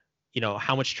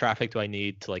 How much traffic do I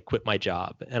need to like quit my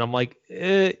job? And I'm like,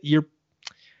 you're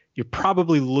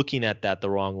probably looking at that the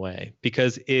wrong way,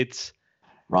 because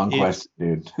Wrong it's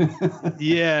question, dude.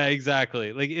 yeah,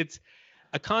 exactly. Like it's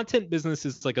a content business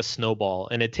is like a snowball,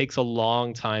 and it takes a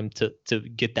long time to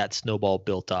get that snowball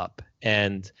built up.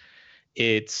 And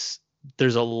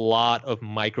there's a lot of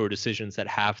micro decisions that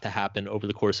have to happen over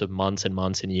the course of months and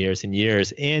months and years, and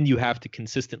you have to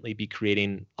consistently be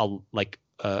creating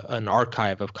an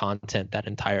archive of content that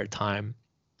entire time.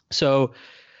 So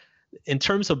in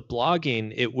terms of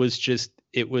blogging, it was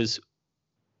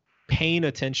paying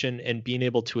attention and being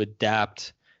able to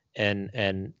adapt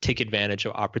and take advantage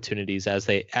of opportunities as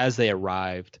they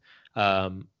arrived,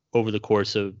 over the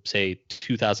course of say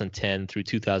 2010 through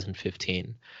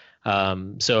 2015.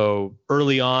 So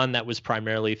early on, that was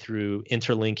primarily through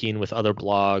interlinking with other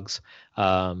blogs.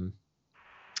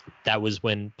 That was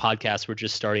when podcasts were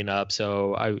just starting up.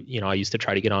 So I used to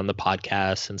try to get on the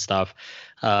podcasts and stuff.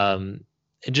 And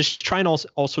just trying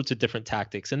all sorts of different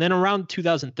tactics. And then around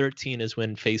 2013 is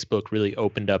when Facebook really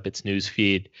opened up its news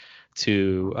feed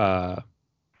to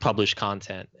publish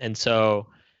content. And so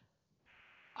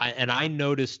I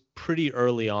noticed pretty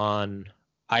early on,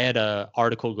 I had an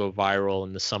article go viral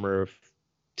in the summer of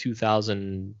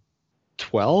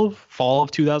 2012, fall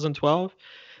of 2012.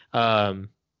 And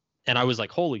I was like,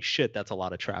 holy shit, that's a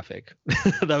lot of traffic.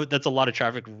 That's a lot of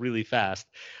traffic really fast.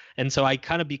 And so I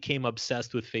kind of became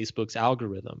obsessed with Facebook's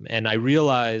algorithm. And I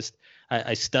realized,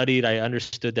 I studied, I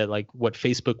understood that like what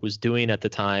Facebook was doing at the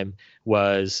time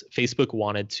was Facebook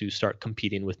wanted to start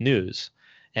competing with news.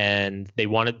 And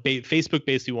Facebook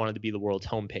basically wanted to be the world's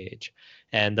homepage.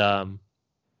 And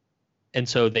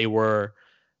so they were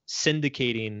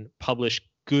syndicating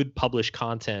good published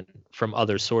content from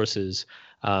other sources,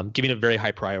 giving a very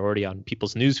high priority on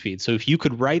people's news feeds. So if you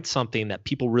could write something that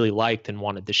people really liked and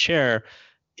wanted to share,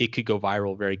 it could go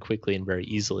viral very quickly and very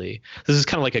easily. This is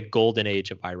kind of like a golden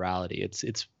age of virality.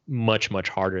 It's much, much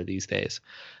harder these days.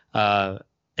 And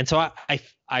so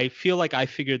I feel like I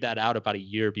figured that out about a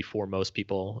year before most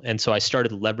people. And so I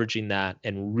started leveraging that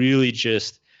and really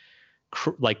just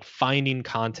like finding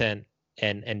content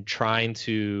and trying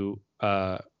to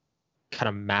kind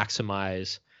of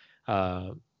maximize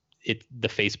the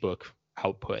Facebook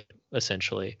output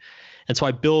essentially. And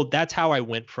so that's how I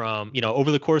went from,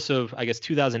 over the course of, I guess,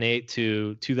 2008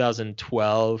 to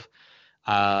 2012,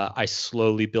 I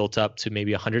slowly built up to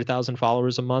maybe 100,000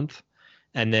 followers a month.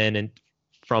 And then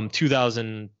from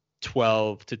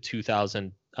 2012 to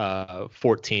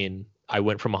 2014, I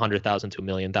went from 100,000 to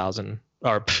 100,000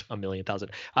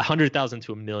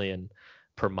 to a million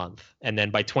per month. And then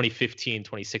by 2015,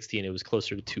 2016, it was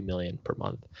closer to 2 million per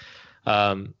month.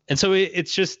 And so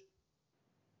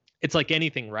it's like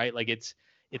anything, right? Like it's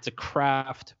a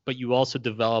craft, but you also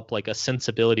develop like a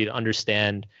sensibility to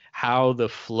understand how the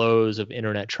flows of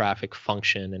internet traffic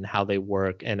function and how they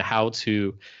work, and how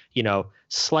to,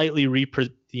 slightly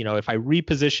if I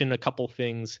reposition a couple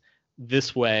things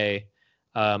this way,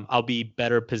 I'll be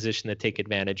better positioned to take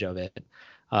advantage of it.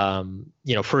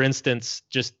 For instance,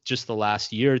 just the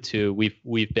last year or two, we've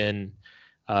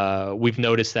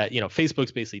noticed that,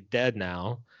 Facebook's basically dead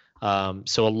now.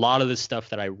 So a lot of the stuff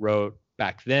that I wrote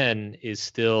back then is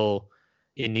still,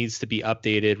 it needs to be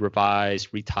updated,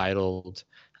 revised, retitled.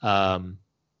 And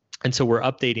so we're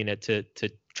updating it to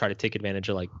try to take advantage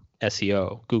of like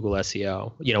SEO, Google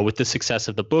SEO. With the success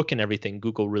of the book and everything,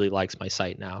 Google really likes my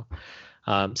site now.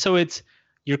 So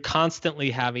you're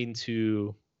constantly having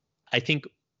to, I think,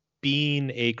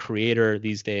 being a creator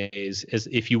these days is,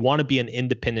 if you want to be an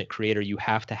independent creator, you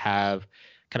have to have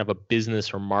kind of a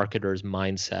business or marketer's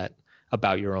mindset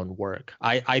about your own work.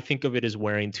 I think of it as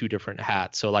wearing two different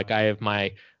hats. So like I have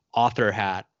my author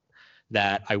hat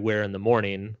that I wear in the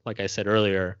morning, like I said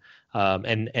earlier.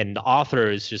 And the author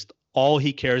is just, all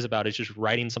he cares about is just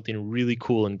writing something really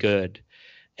cool and good.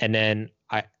 And then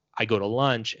I go to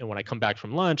lunch, and when I come back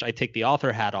from lunch, I take the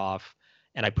author hat off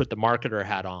and I put the marketer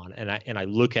hat on, and I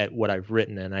look at what I've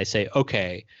written and I say,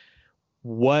 okay,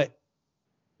 what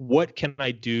can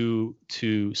I do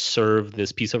to serve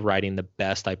this piece of writing the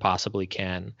best I possibly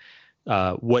can?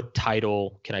 What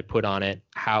title can I put on it?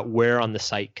 Where on the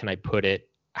site can I put it?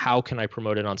 how can I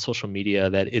promote it on social media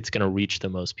that it's going to reach the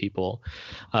most people?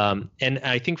 And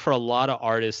I think for a lot of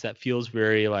artists that feels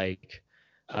very like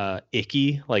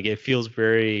icky, like it feels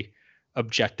very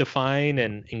objectifying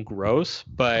and gross.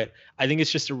 But I think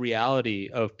it's just a reality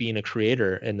of being a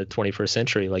creator in the 21st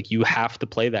century. Like you have to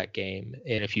play that game,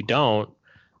 and if you don't,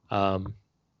 um,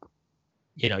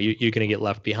 you're going to get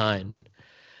left behind.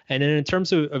 And then in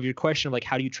terms of your question of like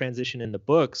how do you transition into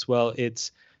books, well,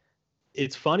 it's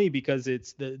funny because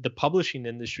it's the publishing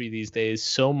industry these days,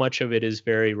 so much of it is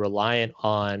very reliant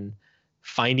on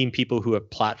finding people who have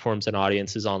platforms and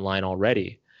audiences online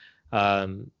already.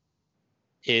 That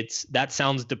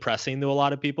sounds depressing to a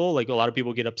lot of people. Like a lot of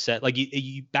people get upset. Like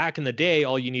you back in the day,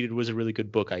 all you needed was a really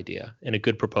good book idea and a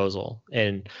good proposal,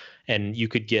 and you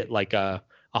could get like a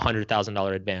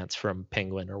 $100,000 advance from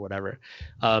Penguin or whatever.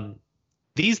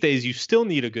 These days, you still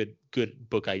need a good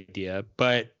book idea,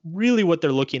 but really what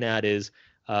they're looking at is,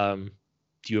 do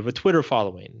you have a Twitter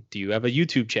following? Do you have a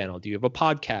YouTube channel? Do you have a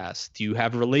podcast? Do you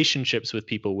have relationships with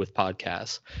people with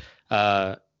podcasts?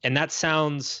 And that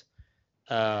sounds,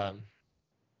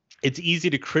 it's easy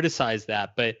to criticize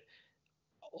that, but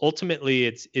ultimately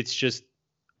it's just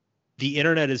the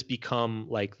internet has become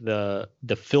like the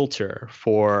filter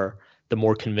for the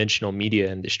more conventional media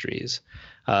industries.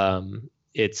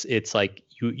 It's like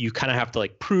you kind of have to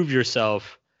like prove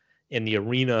yourself in the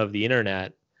arena of the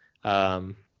internet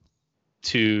to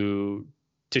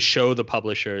show the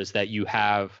publishers that you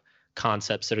have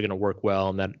concepts that are going to work well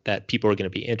and that people are going to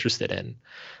be interested in.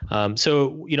 So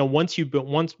once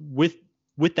with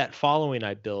that following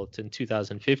I built in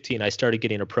 2015, I started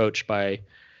getting approached by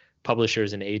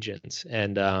publishers and agents,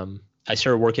 and I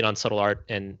started working on Subtle Art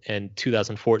in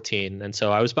 2014, and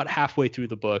so I was about halfway through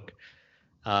the book.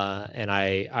 And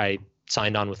I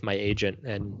signed on with my agent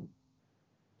and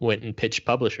went and pitched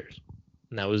publishers,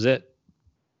 and that was it.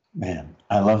 Man,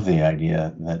 I love the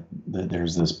idea that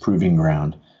there's this proving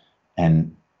ground,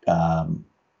 and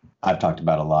I've talked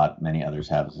about a lot. Many others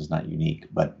have. This is not unique,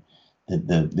 but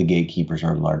the gatekeepers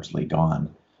are largely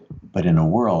gone. But in a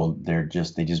world, they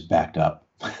just backed up.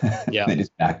 Yeah. They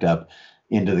just backed up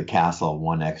into the castle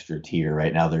one extra tier.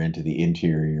 Right now, they're into the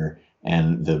interior,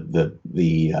 and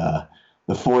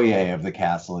the foyer of the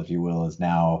castle, if you will, is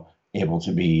now able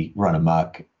to be run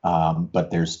amok.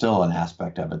 But there's still an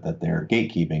aspect of it that they're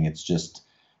gatekeeping. It's just,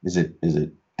 is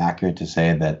it accurate to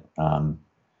say that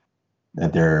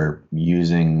that they're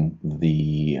using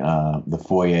the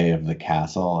foyer of the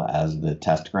castle as the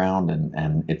test ground,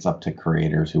 and it's up to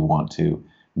creators who want to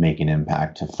make an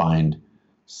impact to find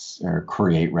or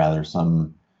create rather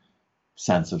some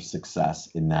sense of success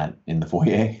in the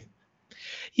foyer?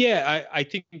 Yeah, I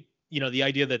think the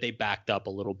idea that they backed up a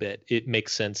little bit, it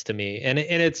makes sense to me, and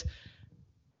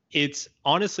it's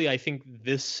honestly, I think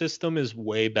this system is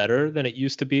way better than it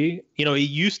used to be. It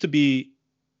used to be,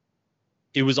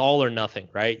 it was all or nothing,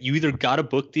 right? You either got a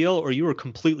book deal or you were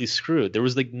completely screwed. There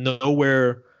was like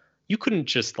nowhere, you couldn't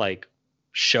just like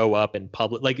show up in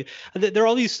public. Like there are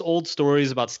all these old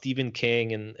stories about Stephen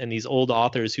King and these old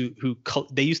authors who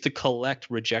they used to collect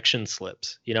rejection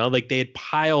slips, like they had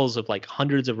piles of like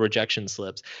hundreds of rejection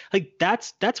slips. Like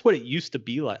that's what it used to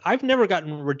be like. I've never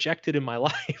gotten rejected in my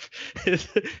life.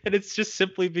 And it's just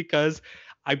simply because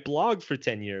I blogged for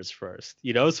 10 years first,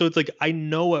 so it's like I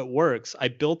know what works. I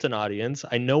built an audience.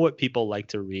 I know what people like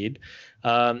to read.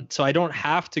 So I don't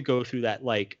have to go through that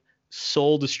like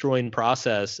soul destroying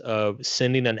process of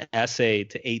sending an essay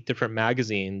to 8 different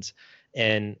magazines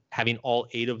and having all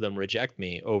 8 of them reject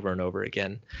me over and over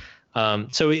again.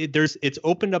 So it's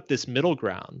opened up this middle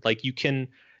ground. Like you can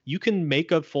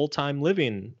make a full-time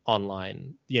living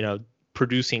online,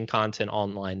 producing content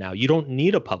online now. You don't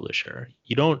need a publisher.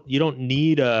 You don't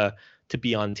need to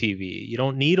be on TV. You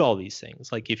don't need all these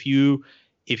things. Like if you're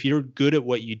good at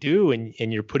what you do and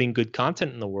you're putting good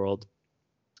content in the world,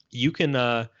 you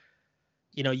can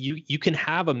you can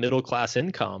have a middle class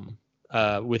income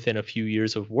within a few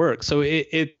years of work. So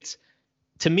it's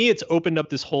to me, it's opened up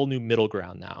this whole new middle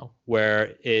ground now,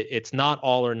 where it's not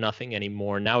all or nothing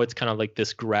anymore. Now it's kind of like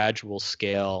this gradual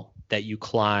scale that you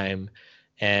climb,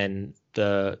 and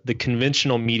the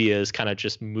conventional media is kind of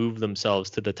just move themselves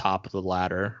to the top of the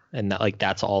ladder, and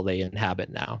that's all they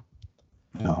inhabit now.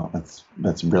 No,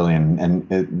 that's brilliant, and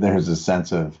there's a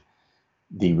sense of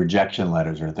the rejection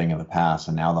letters are a thing of the past,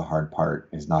 and now the hard part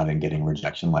is not in getting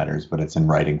rejection letters, but it's in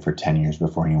writing for 10 years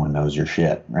before anyone knows your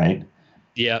shit, right?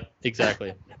 Yeah,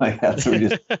 exactly. Like that's we're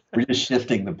just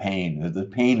shifting the pain. The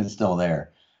pain is still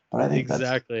there, but I think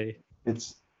exactly.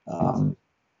 It's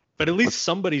but at least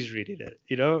somebody's reading it,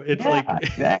 It's like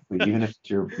exactly, even if it's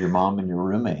your mom and your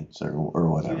roommates or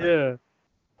whatever.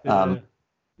 Yeah.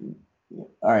 All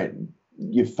right.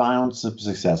 You found some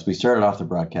success. We started off the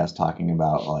broadcast talking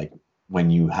about like when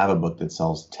you have a book that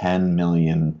sells 10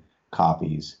 million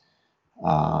copies,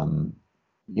 um,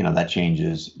 that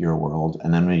changes your world.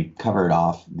 And then we covered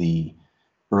off the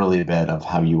early bit of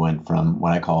how you went from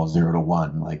what I call 0 to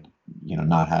 1, like,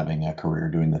 not having a career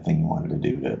doing the thing you wanted to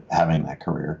do to having that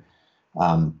career.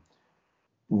 Um,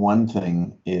 One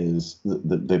thing is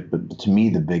to me,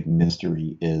 the big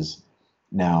mystery is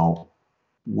now,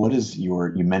 what is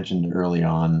you mentioned early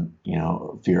on,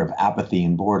 fear of apathy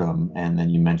and boredom, and then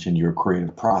you mentioned your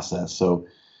creative process. So,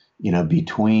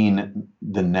 between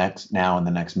the next now and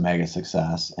the next mega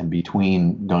success, and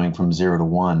between going from 0 to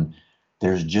 1,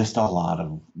 there's just a lot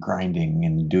of grinding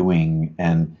and doing.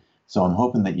 And so I'm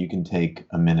hoping that you can take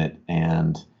a minute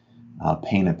and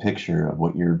paint a picture of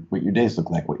what your days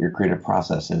look like, what your creative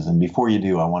process is. And before you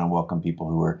do, I want to welcome people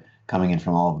who are coming in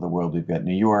from all over the world. We've got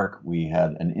New York, we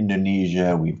had an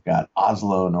Indonesia, we've got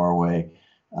Oslo, Norway.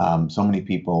 So many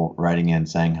people writing in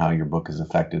saying how your book has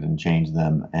affected and changed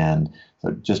them. And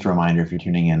so just a reminder, if you're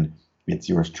tuning in, it's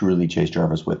yours truly, Chase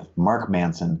Jarvis, with Mark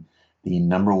Manson, the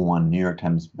 #1 New York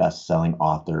Times best-selling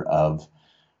author of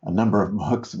a number of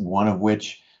books, one of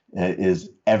which is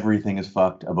Everything is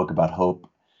Fucked, a book about hope,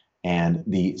 and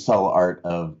The Subtle Art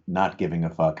of Not Giving a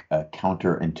Fuck, a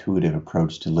counterintuitive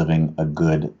approach to living a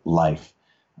good life.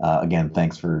 Again,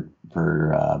 thanks for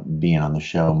being on the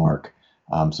show, Mark.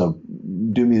 So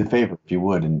do me the favor, if you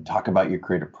would, and talk about your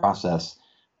creative process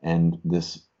and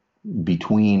this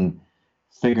between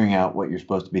figuring out what you're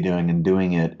supposed to be doing and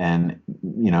doing it, and,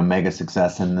 mega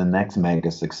success and the next mega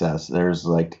success. There's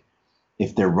like,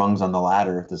 if there are rungs on the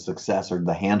ladder, if the success or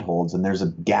the handholds, and there's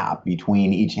a gap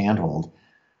between each handhold,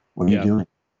 what are you doing?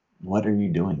 What are you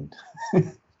doing?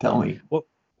 Tell me.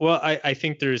 Well, I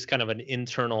think there's kind of an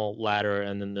internal ladder,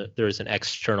 and then there's an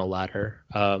external ladder.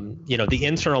 The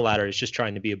internal ladder is just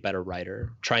trying to be a better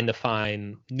writer, trying to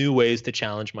find new ways to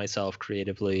challenge myself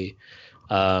creatively,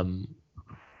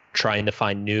 trying to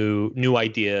find new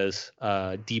ideas,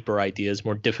 deeper ideas,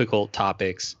 more difficult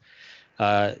topics.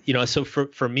 So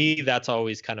for me, that's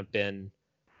always kind of been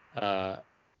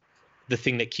the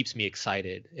thing that keeps me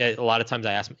excited. A lot of times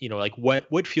I ask, like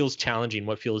what feels challenging,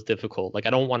 what feels difficult. Like I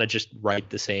don't want to just write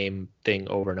the same thing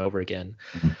over and over again.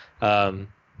 On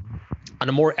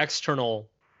a more external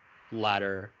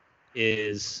ladder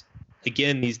is,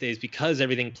 again, these days, because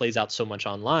everything plays out so much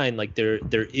online, like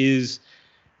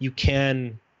you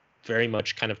can very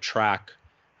much kind of track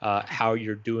how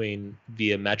you're doing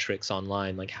via metrics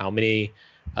online, like how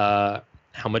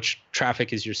much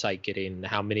traffic is your site getting?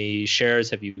 How many shares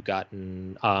have you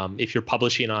gotten? If you're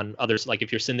publishing on others, like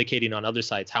if you're syndicating on other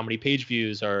sites, how many page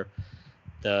views are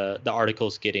the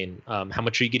articles getting? How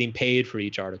much are you getting paid for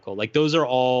each article? Like those are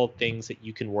all things that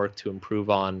you can work to improve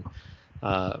on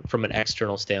from an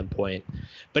external standpoint.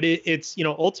 But it's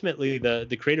ultimately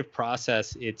the creative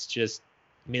process. It's just,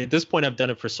 at this point I've done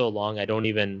it for so long, I don't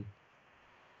even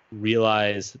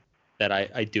realize that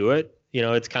I do it.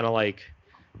 It's kind of like,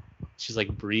 she's like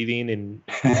breathing and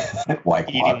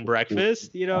eating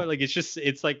breakfast, like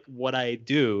it's like what I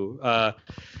do.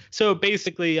 So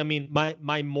basically,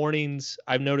 my mornings,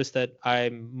 I've noticed that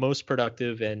I'm most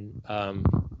productive and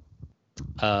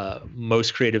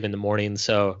most creative in the morning.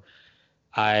 So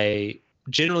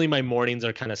generally my mornings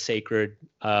are kind of sacred.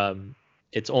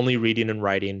 It's only reading and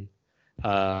writing,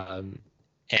 and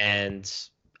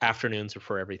afternoons are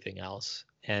for everything else.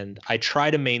 And I try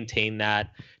to maintain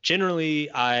that.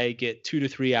 Generally, I get 2 to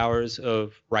 3 hours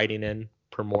of writing in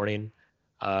per morning.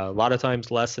 A lot of times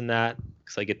less than that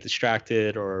because I get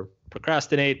distracted or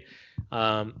procrastinate.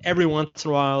 Every once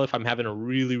in a while, if I'm having a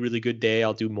really, really good day,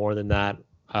 I'll do more than that.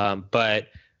 But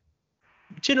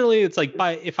generally, it's like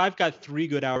if I've got 3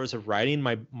 good hours of writing,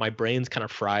 my brain's kind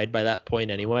of fried by that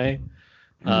point anyway.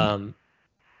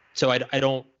 So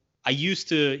I used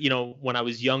to, when I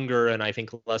was younger and I think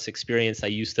less experienced, I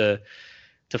used to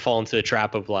fall into the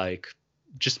trap of like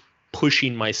just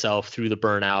pushing myself through the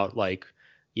burnout, like,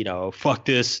 fuck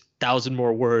this, 1,000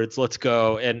 more words, let's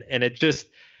go. And it just,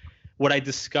 what I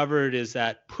discovered is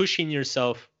that pushing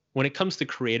yourself, when it comes to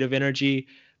creative energy,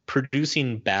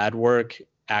 producing bad work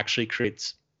actually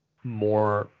creates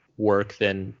more work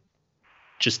than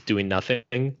just doing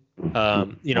nothing.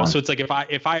 So it's like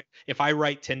if I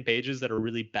write 10 pages that are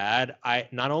really bad, I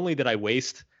not only did I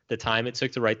waste the time it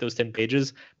took to write those 10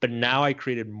 pages, but now I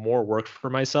created more work for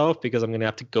myself because I'm going to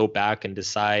have to go back and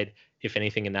decide if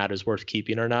anything in that is worth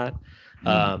keeping or not.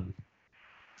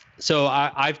 So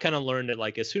I've kind of learned that,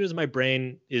 like, as soon as my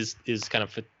brain is kind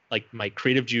of like my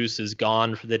creative juice is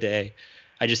gone for the day,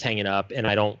 I just hang it up and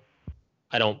I don't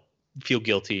feel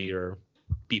guilty or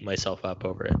beat myself up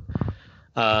over it.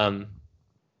 Um,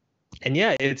 and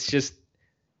yeah,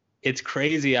 it's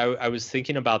crazy. I was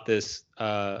thinking about this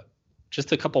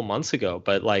just a couple months ago,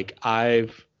 but like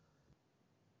I've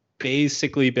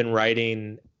basically been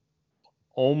writing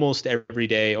almost every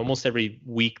day, almost every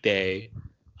weekday,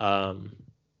 um,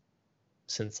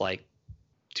 since like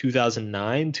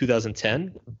 2009,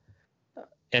 2010.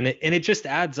 And it just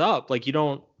adds up. Like you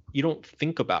don't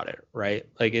think about it, right?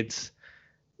 Like it's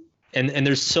and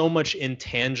there's so much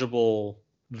intangible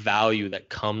value that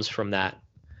comes from that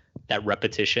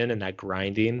repetition and that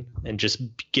grinding and just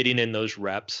getting in those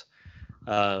reps.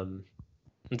 And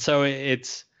so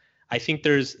it's I think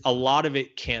there's a lot of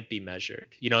it can't be measured.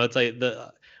 It's like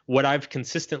what I've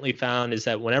consistently found is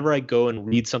that whenever I go and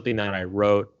read something that I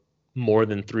wrote more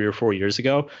than 3 or 4 years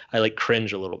ago, I like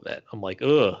cringe a little bit. I'm like,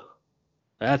 ugh,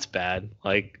 that's bad.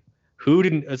 Like, who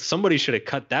didn't? Somebody should have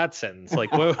cut that sentence.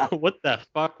 Like, what the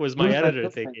fuck was my editor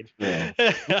thinking?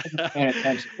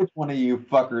 Which one of you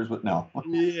fuckers would know?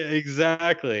 Yeah,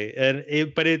 exactly.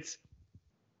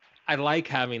 I like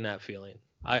having that feeling.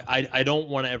 I don't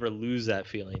want to ever lose that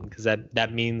feeling because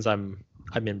that means I'm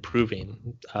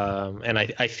improving. And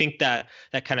I think that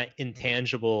kind of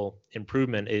intangible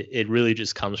improvement, it really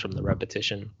just comes from the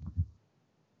repetition.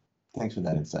 Thanks for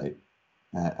that insight.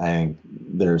 I think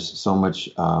there's so much.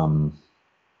 You're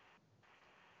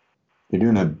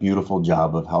doing a beautiful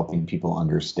job of helping people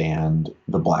understand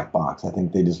the black box. I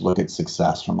think they just look at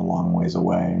success from a long ways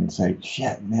away and say,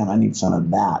 "Shit, man, I need some of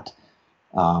that."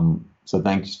 So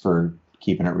thanks for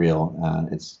keeping it real.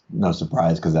 It's no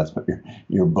surprise because that's what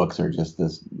your books are, just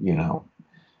this,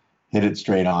 hit it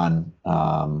straight on.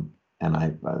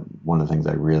 And one of the things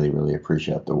I really, really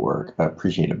appreciate about the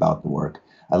work.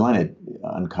 I'd like to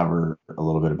uncover a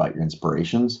little bit about your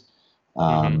inspirations.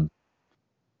 And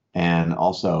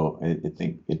also, I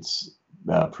think it's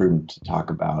prudent to talk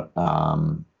about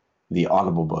the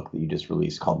Audible book that you just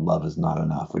released called Love Is Not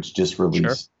Enough, which just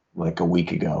released like a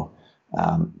week ago.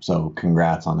 So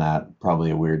congrats on that.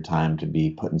 Probably a weird time to be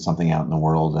putting something out in the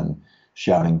world and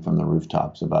shouting from the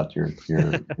rooftops about your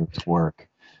work.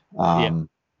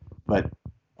 But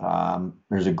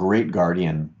there's a great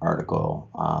Guardian article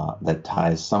that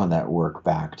ties some of that work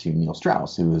back to Neil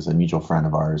Strauss, who is a mutual friend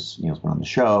of ours. Neil's been on the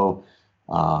show.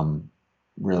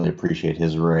 Really appreciate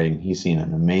his writing. He's seen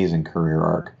an amazing career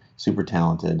arc, super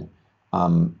talented.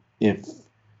 If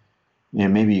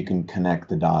maybe you can connect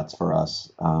the dots for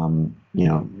us,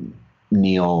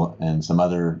 Neil and some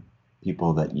other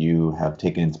people that you have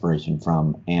taken inspiration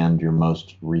from, and your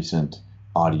most recent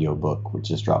audio book, which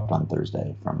just dropped on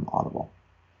Thursday from Audible.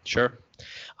 Sure.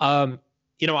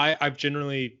 I've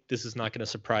generally, this is not going to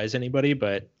surprise anybody,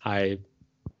 but I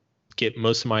get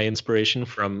most of my inspiration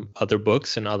from other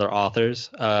books and other authors.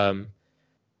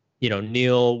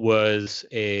 Neil was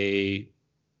a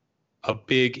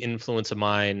big influence of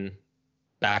mine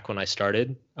back when I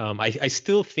started. I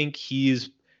still think he's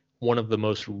one of the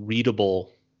most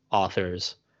readable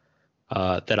authors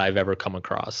that I've ever come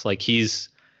across. Like he's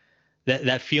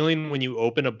that feeling when you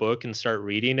open a book and start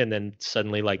reading and then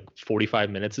suddenly like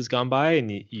 45 minutes has gone by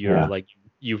and you're like,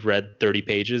 you've read 30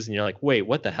 pages and you're like, wait,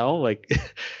 what the hell? Like,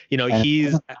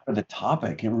 he's the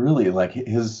topic. It really like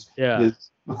his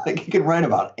like he can write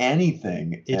about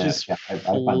anything. It just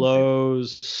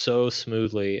flows so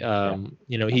smoothly.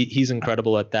 He's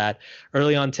incredible at that.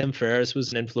 Early on, Tim Ferriss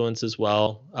was an influence as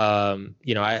well.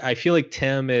 I feel like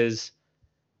Tim is,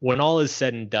 when all is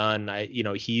said and done,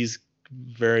 he's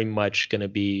very much going to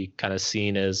be kind of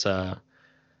seen as a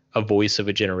voice of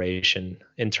a generation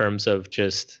in terms of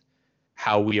just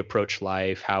how we approach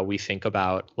life, how we think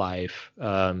about life.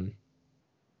 And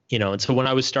so when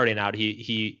I was starting out,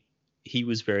 he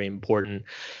was very important.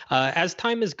 As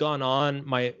time has gone on,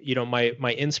 my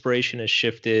inspiration has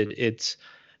shifted. It's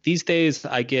these days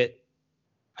I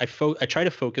try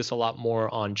to focus a lot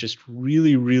more on just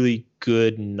really, really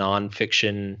good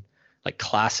nonfiction, like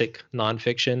classic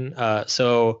nonfiction.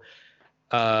 So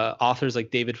authors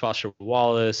like David Foster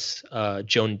Wallace,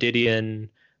 Joan Didion,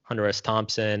 Hunter S.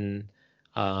 Thompson,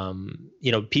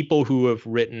 people who have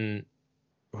written,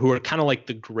 who are kind of like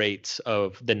the greats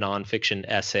of the nonfiction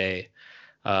essay,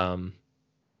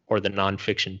 or the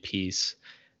nonfiction piece.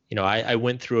 I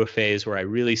went through a phase where I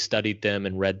really studied them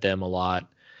and read them a lot.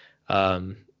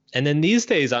 And then these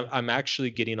days I'm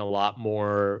actually getting a lot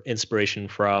more inspiration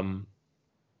from,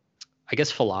 I guess,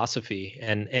 philosophy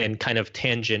and kind of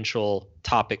tangential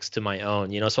topics to my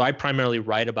own. So I primarily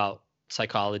write about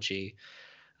psychology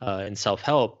and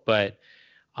self-help, but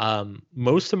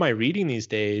most of my reading these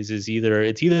days is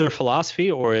either philosophy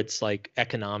or it's like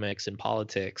economics and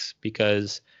politics,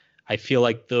 because I feel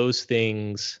like those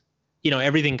things,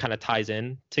 everything kind of ties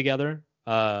in together.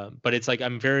 But it's like I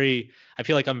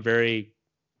feel like I'm very,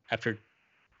 after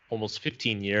almost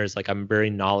 15 years, like I'm very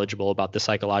knowledgeable about the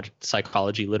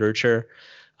psychology literature.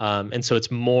 And so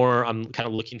it's more, I'm kind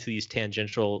of looking to these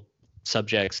tangential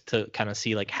subjects to kind of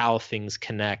see like how things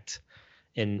connect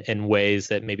in ways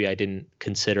that maybe I didn't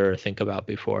consider or think about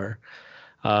before.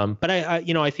 But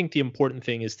I think the important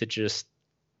thing is to just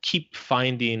keep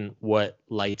finding what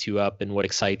lights you up and what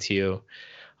excites you.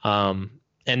 And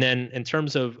then in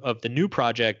terms of the new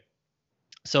project,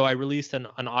 so I released an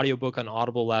audiobook on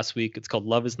Audible last week. It's called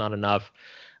Love Is Not Enough.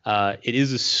 It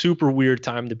is a super weird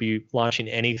time to be launching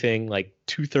anything. Like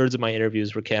 2/3 of my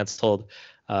interviews were canceled.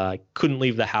 Couldn't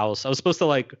leave the house. I was supposed to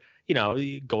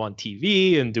go on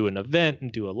TV and do an event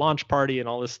and do a launch party and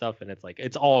all this stuff. And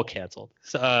it's all canceled.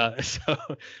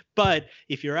 But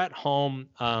if you're at home,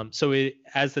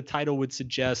 as the title would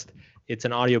suggest, it's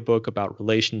an audiobook about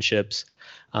relationships.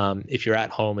 If you're at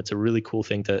home, it's a really cool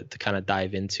thing to kind of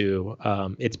dive into.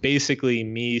 It's basically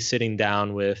me sitting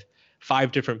down with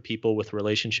 5 different people with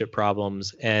relationship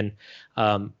problems. And,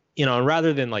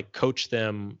 rather than like coach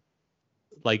them,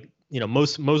 like,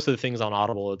 most of the things on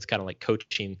Audible, it's kind of like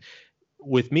coaching.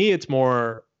 With me, it's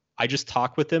more, I just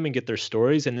talk with them and get their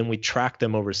stories. And then we track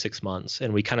them over 6 months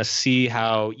and we kind of see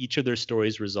how each of their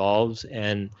stories resolves.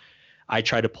 And I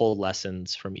try to pull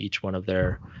lessons from each one of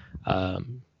their,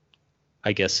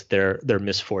 I guess their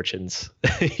misfortunes,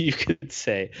 you could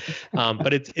say.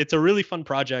 But it's a really fun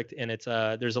project, and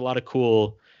there's a lot of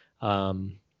cool,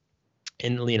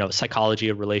 psychology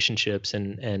of relationships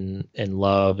and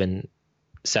love and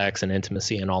sex and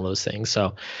intimacy and all those things.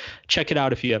 So check it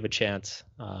out if you have a chance.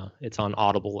 It's on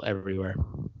Audible everywhere.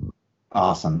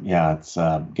 Awesome. Yeah, it's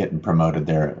getting promoted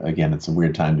there. Again, it's a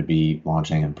weird time to be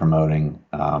launching and promoting.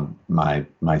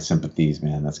 My sympathies,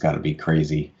 man. That's got to be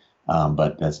crazy.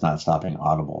 But that's not stopping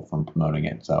Audible from promoting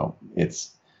it. So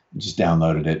it's just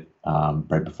downloaded it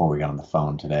right before we got on the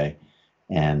phone today,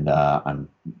 and I'm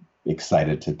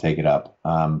excited to take it up.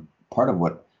 Part of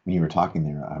when you were talking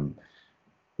there,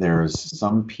 there's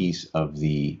some piece of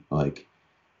the, like,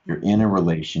 you're in a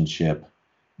relationship.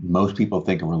 Most people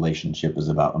think a relationship is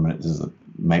about,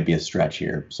 might be a stretch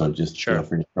here, so just feel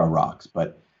free to throw rocks,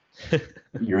 but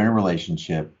you're in a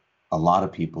relationship. A lot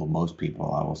of people, most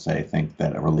people, I will say, think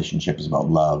that a relationship is about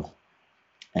love.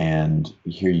 And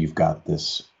here you've got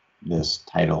this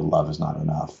title, Love Is Not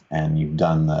Enough. And you've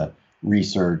done the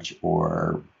research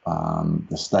or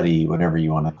the study, whatever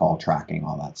you want to call, tracking,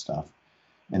 all that stuff.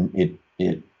 And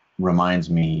it reminds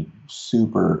me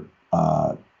super,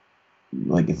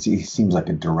 like it seems like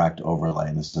a direct overlay.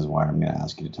 And this is why I'm going to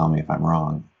ask you to tell me if I'm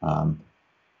wrong.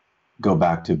 Go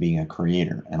back to being a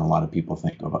creator. And a lot of people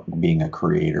think about being a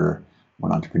creator or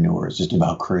an entrepreneur is just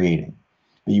about creating.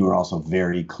 But you were also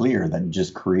very clear that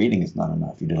just creating is not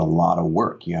enough. You did a lot of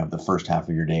work. You have the first half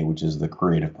of your day, which is the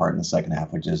creative part, and the second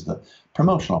half, which is the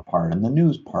promotional part and the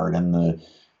news part and the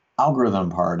algorithm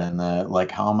part and the,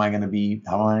 like, how am I going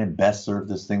to best serve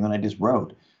this thing that I just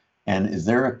wrote? And is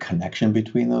there a connection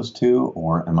between those two,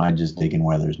 or am I just digging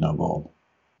where there's no gold?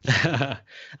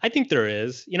 I think there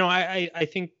is. I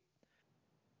think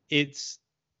it's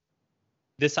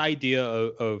this idea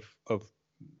of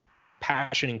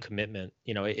passion and commitment.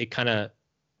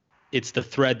 It's the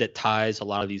thread that ties a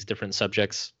lot of these different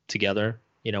subjects together,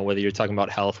 whether you're talking about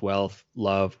health, wealth,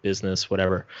 love, business,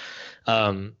 whatever.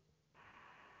 But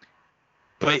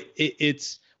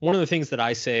it's one of the things that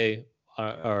I say,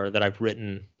 or that I've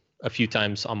written a few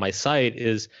times on my site,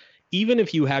 is even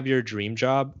if you have your dream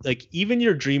job, like, even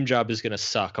your dream job is going to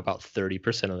suck about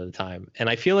 30% of the time. And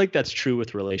I feel like that's true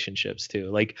with relationships too.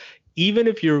 Like, even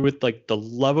if you're with, like, the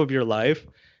love of your life,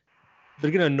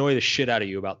 they're going to annoy the shit out of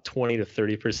you about 20 to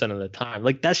 30% of the time.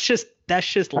 Like, that's just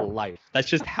life. That's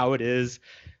just how it is.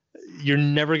 You're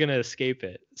never going to escape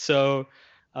it. So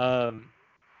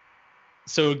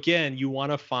again, you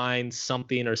want to find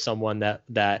something or someone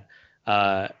that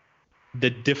the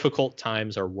difficult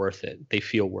times are worth it. They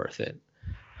feel worth it.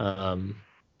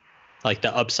 Like,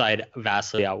 the upside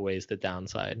vastly outweighs the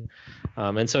downside.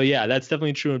 And so, yeah, that's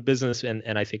definitely true in business.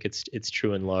 And I think it's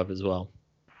true in love as well.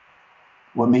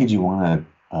 What made you want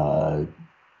to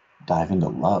dive into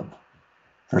love?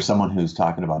 For someone who's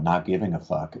talking about not giving a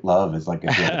fuck, love is like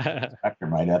a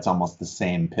spectrum, right? That's almost the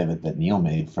same pivot that Neil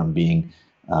made from being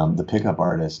the pickup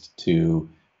artist to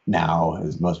now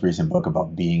his most recent book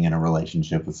about being in a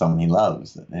relationship with someone he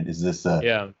loves. And is this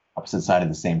opposite side of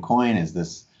the same coin? Is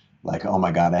this like, oh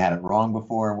my God, I had it wrong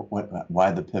before?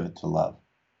 Why the pivot to love?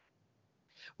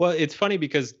 Well, it's funny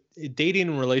because dating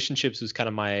and relationships was kind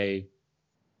of my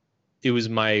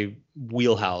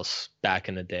wheelhouse back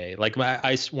in the day. Like,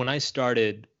 when I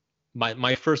started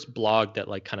my first blog that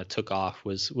like kind of took off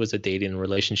was a dating and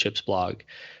relationships blog.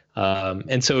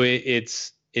 And so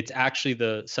it's actually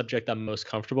the subject I'm most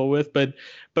comfortable with. But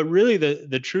really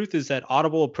the truth is that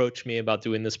Audible approached me about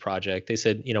doing this project. They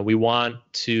said, we want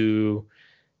to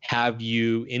have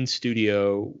you in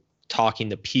studio talking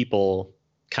to people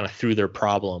kind of through their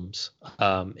problems,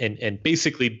 and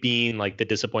basically being like the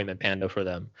disappointment panda for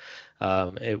them,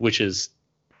 which is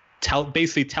be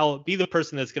the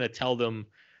person that's going to tell them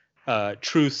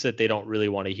truths that they don't really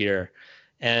want to hear.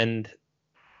 And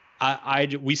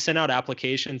we sent out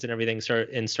applications and everything,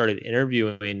 started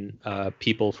interviewing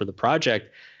people for the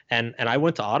project. And I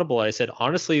went to Audible and I said,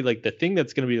 honestly, like the thing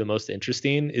that's going to be the most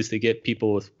interesting is to get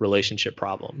people with relationship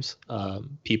problems,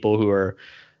 people who are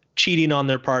cheating on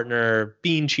their partner,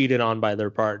 being cheated on by their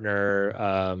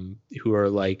partner, who are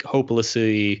like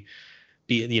hopelessly,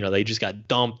 they just got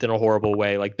dumped in a horrible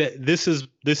way. Like this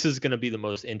is going to be the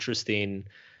most interesting,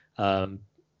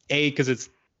 because it's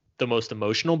the most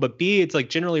emotional, but B, it's like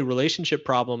generally relationship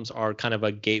problems are kind of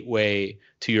a gateway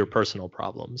to your personal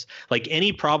problems. Like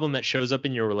any problem that shows up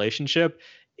in your relationship,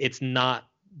 it's not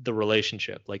the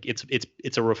relationship. Like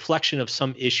it's a reflection of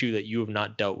some issue that you have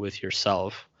not dealt with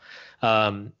yourself.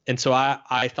 And so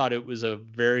I thought it was a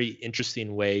very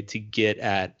interesting way to get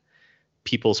at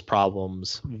people's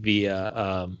problems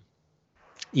via,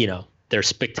 their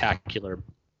spectacular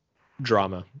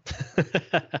drama.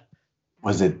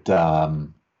 Was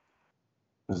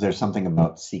there something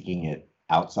about seeking it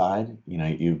outside?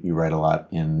 You write a lot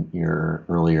in your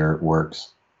earlier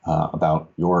works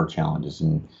about your challenges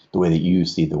and the way that you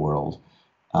see the world.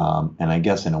 And I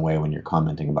guess in a way, when you're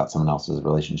commenting about someone else's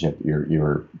relationship,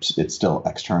 it's still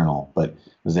external. But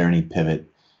was there any pivot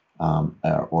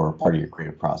or part of your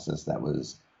creative process that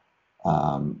was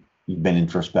you've been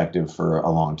introspective for a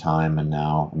long time, and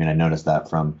now, I noticed that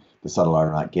from The Subtle Art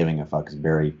of Not Giving a Fuck is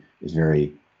very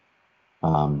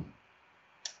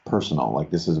personal.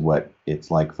 Like this is what it's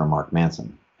like for Mark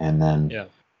Manson. And then,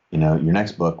 your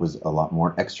next book was a lot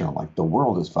more external, like the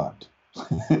world is fucked.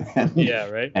 Yeah,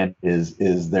 right. And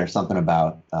is there something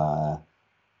about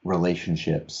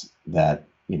relationships that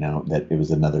that it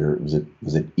was another? Was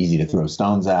it easy to throw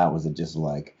stones at? Was it just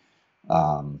like,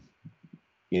 was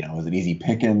it easy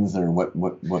pickings, or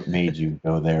what made you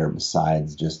go there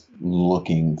besides just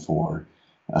looking for,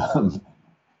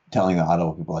 telling the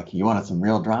Audible people like, you wanted some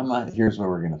real drama? Here's where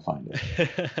we're going to find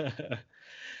it.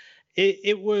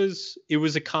 It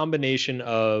was a combination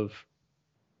of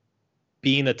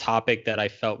being a topic that I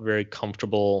felt very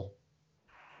comfortable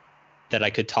that I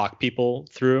could talk people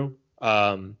through,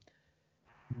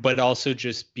 but also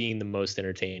just being the most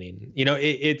entertaining.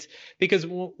 It's because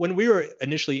when we were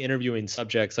initially interviewing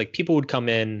subjects, like people would come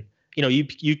in,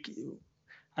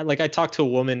 I talked to a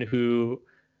woman who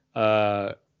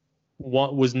thought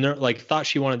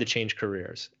she wanted to change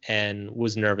careers and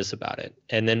was nervous about it.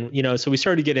 And then, so we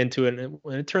started to get into it, and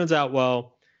it turns out,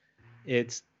 well,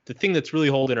 it's the thing that's really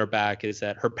holding her back is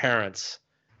that her parents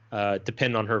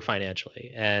depend on her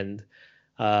financially. And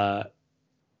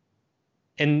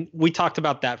we talked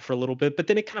about that for a little bit, but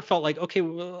then it kind of felt like, okay,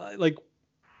 well, like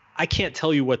I can't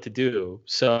tell you what to do,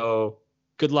 so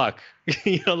good luck.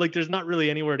 There's not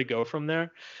really anywhere to go from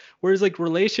there. Whereas like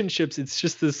relationships, it's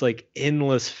just this like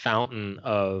endless fountain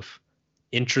of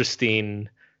interesting,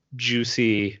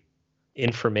 juicy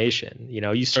information. You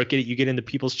get into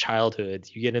people's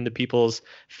childhoods, you get into people's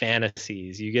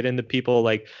fantasies, you get into people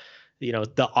like,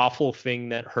 the awful thing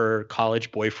that her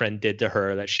college boyfriend did to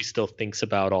her that she still thinks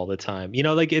about all the time.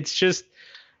 It's just,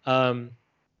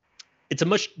 it's a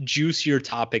much juicier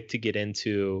topic to get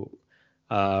into,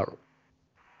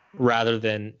 rather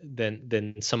than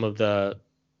some of the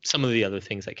other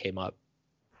things that came up.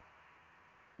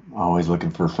 Always looking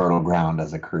for fertile ground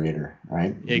as a creator,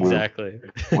 right? Exactly.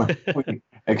 We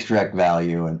extract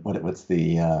value, and what's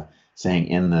the saying?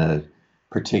 In the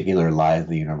particular lies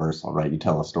the universal, right? You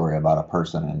tell a story about a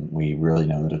person, and we really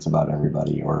know that it's about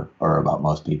everybody, or about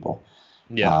most people.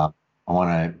 Yeah. I want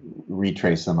to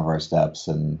retrace some of our steps,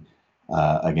 and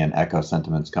again, echo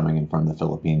sentiments coming in from the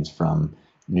Philippines, from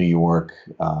New York,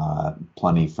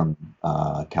 plenty from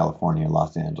California,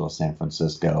 Los Angeles, San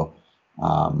Francisco.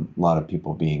 A lot of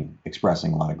people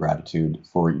expressing a lot of gratitude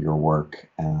for your work,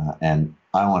 and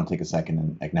I want to take a second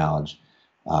and acknowledge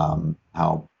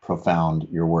how profound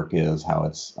your work is, how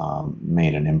it's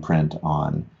made an imprint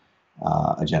on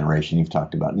a generation. You've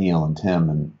talked about Neil and Tim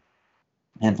and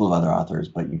a handful of other authors,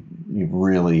 but you've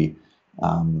really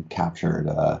captured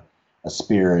a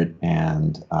spirit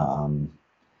and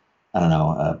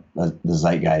the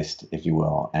zeitgeist, if you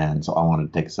will. And so I want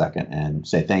to take a second and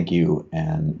say thank you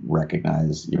and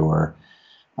recognize your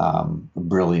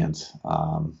brilliant.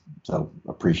 So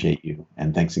appreciate you,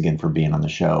 and thanks again for being on the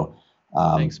show.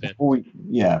 Thanks, man.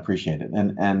 Yeah, appreciate it.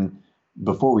 And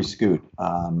before we scoot,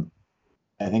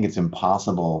 I think it's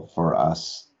impossible for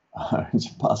us, it's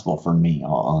impossible for me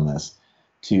on this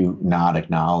to not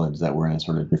acknowledge that we're in a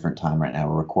sort of different time right now.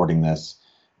 We're recording this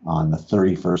on the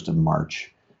 31st of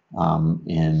March,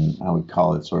 in, I would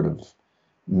call it sort of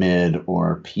mid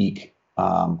or peak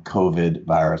COVID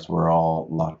virus. We're all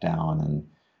locked down,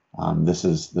 and this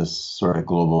sort of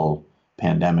global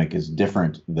pandemic is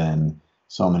different than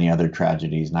so many other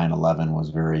tragedies. 9/11 was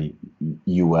very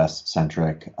U.S.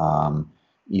 centric.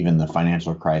 Even the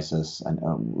financial crisis, and it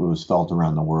was felt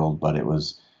around the world, but it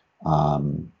was, I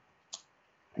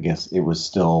guess, it was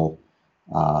still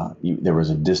there was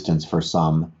a distance for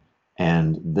some,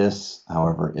 and this,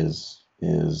 however, is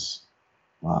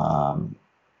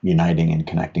uniting and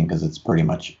connecting because it's pretty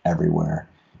much everywhere.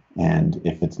 And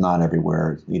if it's not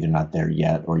everywhere, it's either not there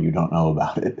yet or you don't know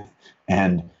about it.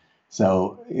 And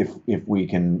so if we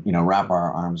can, wrap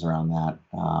our arms around that,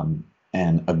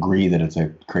 and agree that it's a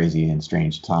crazy and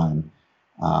strange time,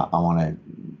 I want to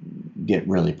get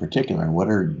really particular. What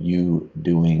are you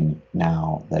doing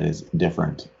now that is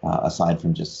different, aside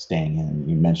from just staying in?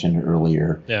 You mentioned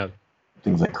earlier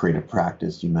things like creative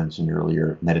practice. You mentioned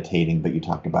earlier meditating, but you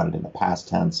talked about it in the past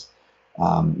tense.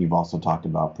 You've also talked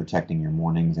about protecting your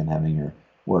mornings and having your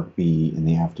work be in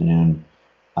the afternoon.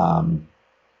 How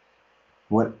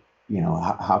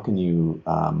can you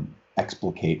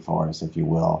explicate for us, if you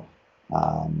will,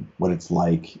 what it's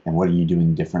like and what are you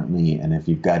doing differently? And if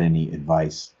you've got any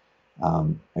advice,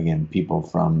 again, people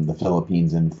from the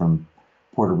Philippines and from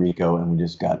Puerto Rico, and we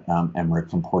just got Emmerich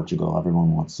from Portugal.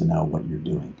 Everyone wants to know what you're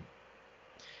doing.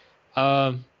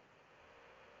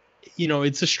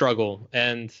 It's a struggle.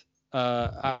 And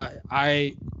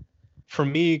for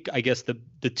me, I guess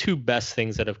the two best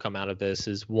things that have come out of this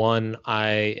is, one,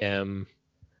 I am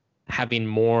having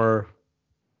more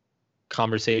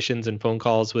conversations and phone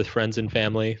calls with friends and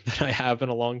family than I have in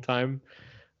a long time,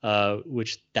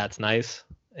 which that's nice.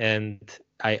 And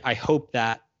I hope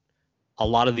that a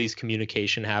lot of these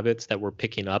communication habits that we're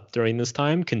picking up during this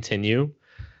time continue,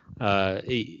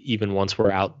 even once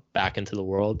we're out back into the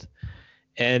world.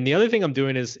 And the other thing I'm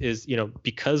doing is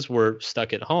because we're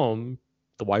stuck at home,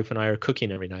 the wife and I are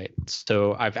cooking every night.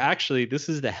 So this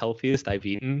is the healthiest I've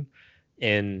eaten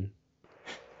in,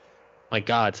 my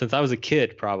God, since I was a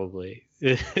kid, probably.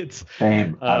 It's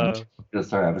same. I'm just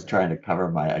sorry. I was trying to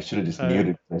cover I should have just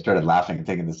muted. I started laughing and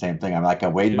thinking the same thing. I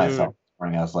weighed myself this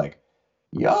morning. I was like,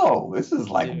 yo, this is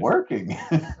like working.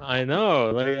 I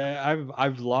know. Like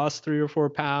I've lost 3 or 4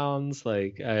 pounds.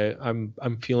 Like I'm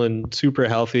feeling super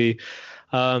healthy.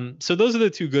 So those are the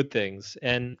two good things.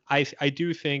 And I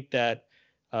do think that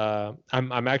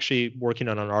I'm actually working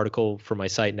on an article for my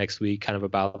site next week, kind of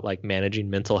about like managing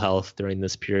mental health during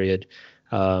this period.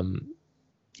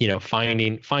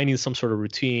 Finding some sort of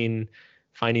routine,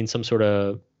 finding some sort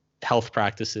of health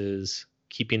practices,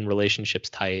 keeping relationships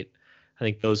tight. I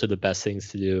think those are the best things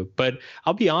to do. But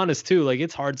I'll be honest too, like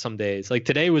it's hard some days. Like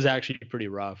today was actually pretty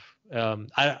rough.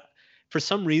 For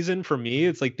some reason, for me,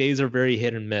 it's like days are very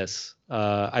hit and miss.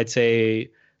 I'd say a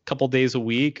couple days a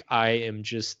week, I am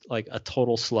just like a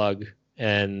total slug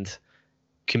and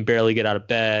can barely get out of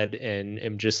bed and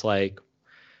am just like,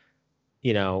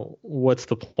 what's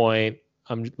the point?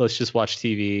 Let's just watch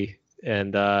TV.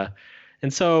 And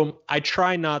so I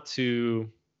try not to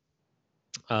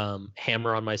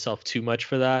hammer on myself too much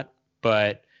for that,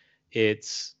 but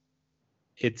it's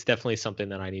definitely something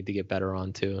that I need to get better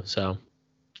on too. So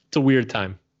it's a weird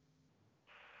time.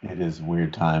 It is a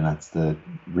weird time. That's the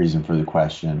reason for the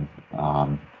question.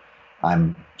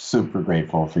 I'm super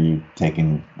grateful for you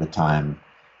taking the time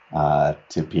to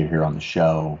appear here on the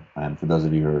show. And for those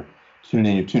of you who are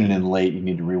tuning in late, you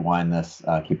need to rewind this.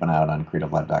 Keep an eye out on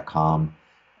creativelife.com,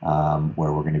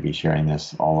 where we're going to be sharing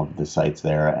this, all of the sites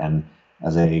there. And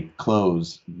as a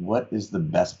close, what is the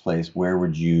best place? Where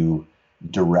would you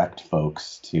direct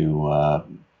folks to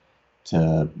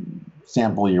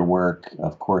sample your work?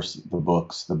 Of course, the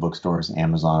books, the bookstores,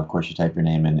 Amazon. Of course, you type your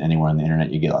name in anywhere on the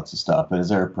internet, you get lots of stuff. But is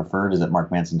there a preferred? Is it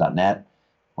markmanson.net,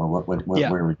 or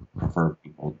where would you prefer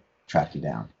people track you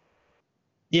down?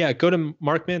 Yeah, go to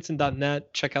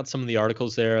markmanson.net. Check out some of the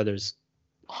articles there. There's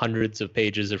hundreds of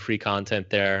pages of free content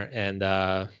there, and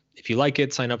if you like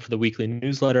it, sign up for the weekly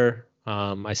newsletter.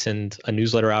 I send a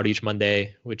newsletter out each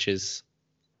Monday, it's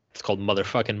called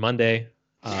Motherfucking Monday,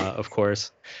 of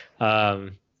course.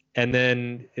 And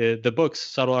then the books,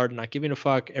 Subtle Art of Not Giving a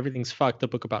Fuck, Everything's Fucked, the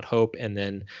book about hope, and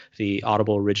then the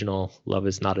Audible original, Love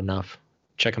Is Not Enough.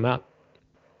 Check them out.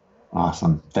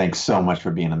 Awesome. Thanks so much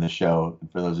for being on the show.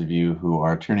 For those of you who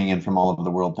are tuning in from all over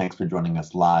the world, thanks for joining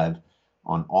us live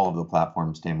on all of the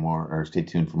platforms. Stay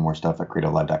tuned for more stuff at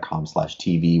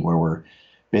creativelive.com/TV, where we're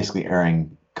basically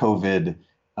airing COVID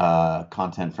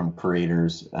content from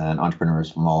creators and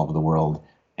entrepreneurs from all over the world.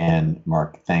 And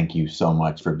Mark, thank you so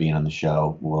much for being on the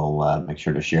show. We'll make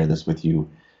sure to share this with you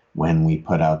when we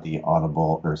put out the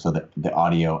the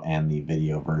audio and the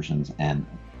video versions. And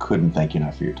couldn't thank you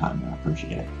enough for your time. I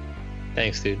appreciate it.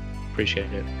 Thanks, dude.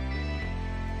 Appreciate it.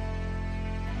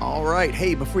 All right.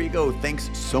 Hey, before you go, thanks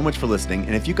so much for listening.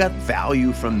 And if you got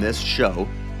value from this show,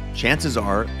 chances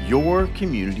are your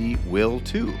community will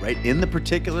too, right? In the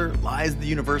particular lies the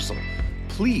universal.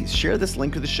 Please share this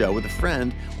link to the show with a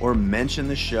friend or mention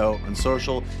the show on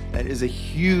social. That is a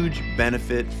huge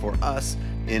benefit for us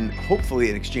hopefully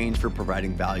in exchange for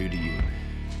providing value to you.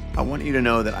 I want you to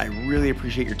know that I really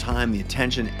appreciate your time, the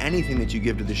attention, anything that you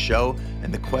give to the show,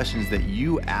 and the questions that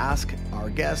you ask our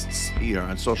guests, either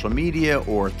on social media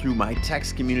or through my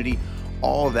text community.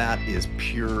 All of that is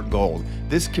pure gold.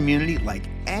 This community, like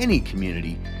any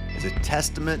community, is a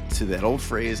testament to that old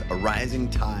phrase, a rising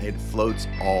tide floats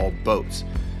all boats.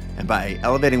 And by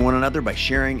elevating one another, by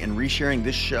sharing and resharing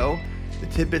this show, the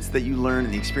tidbits that you learn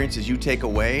and the experiences you take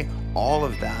away, all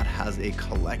of that has a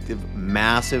collective,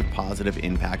 massive positive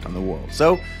impact on the world.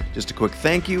 So just a quick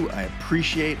thank you. I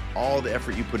appreciate all the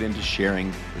effort you put into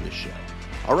sharing for this show.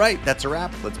 All right, that's a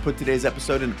wrap. Let's put today's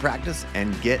episode into practice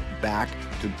and get back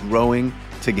to growing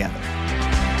together.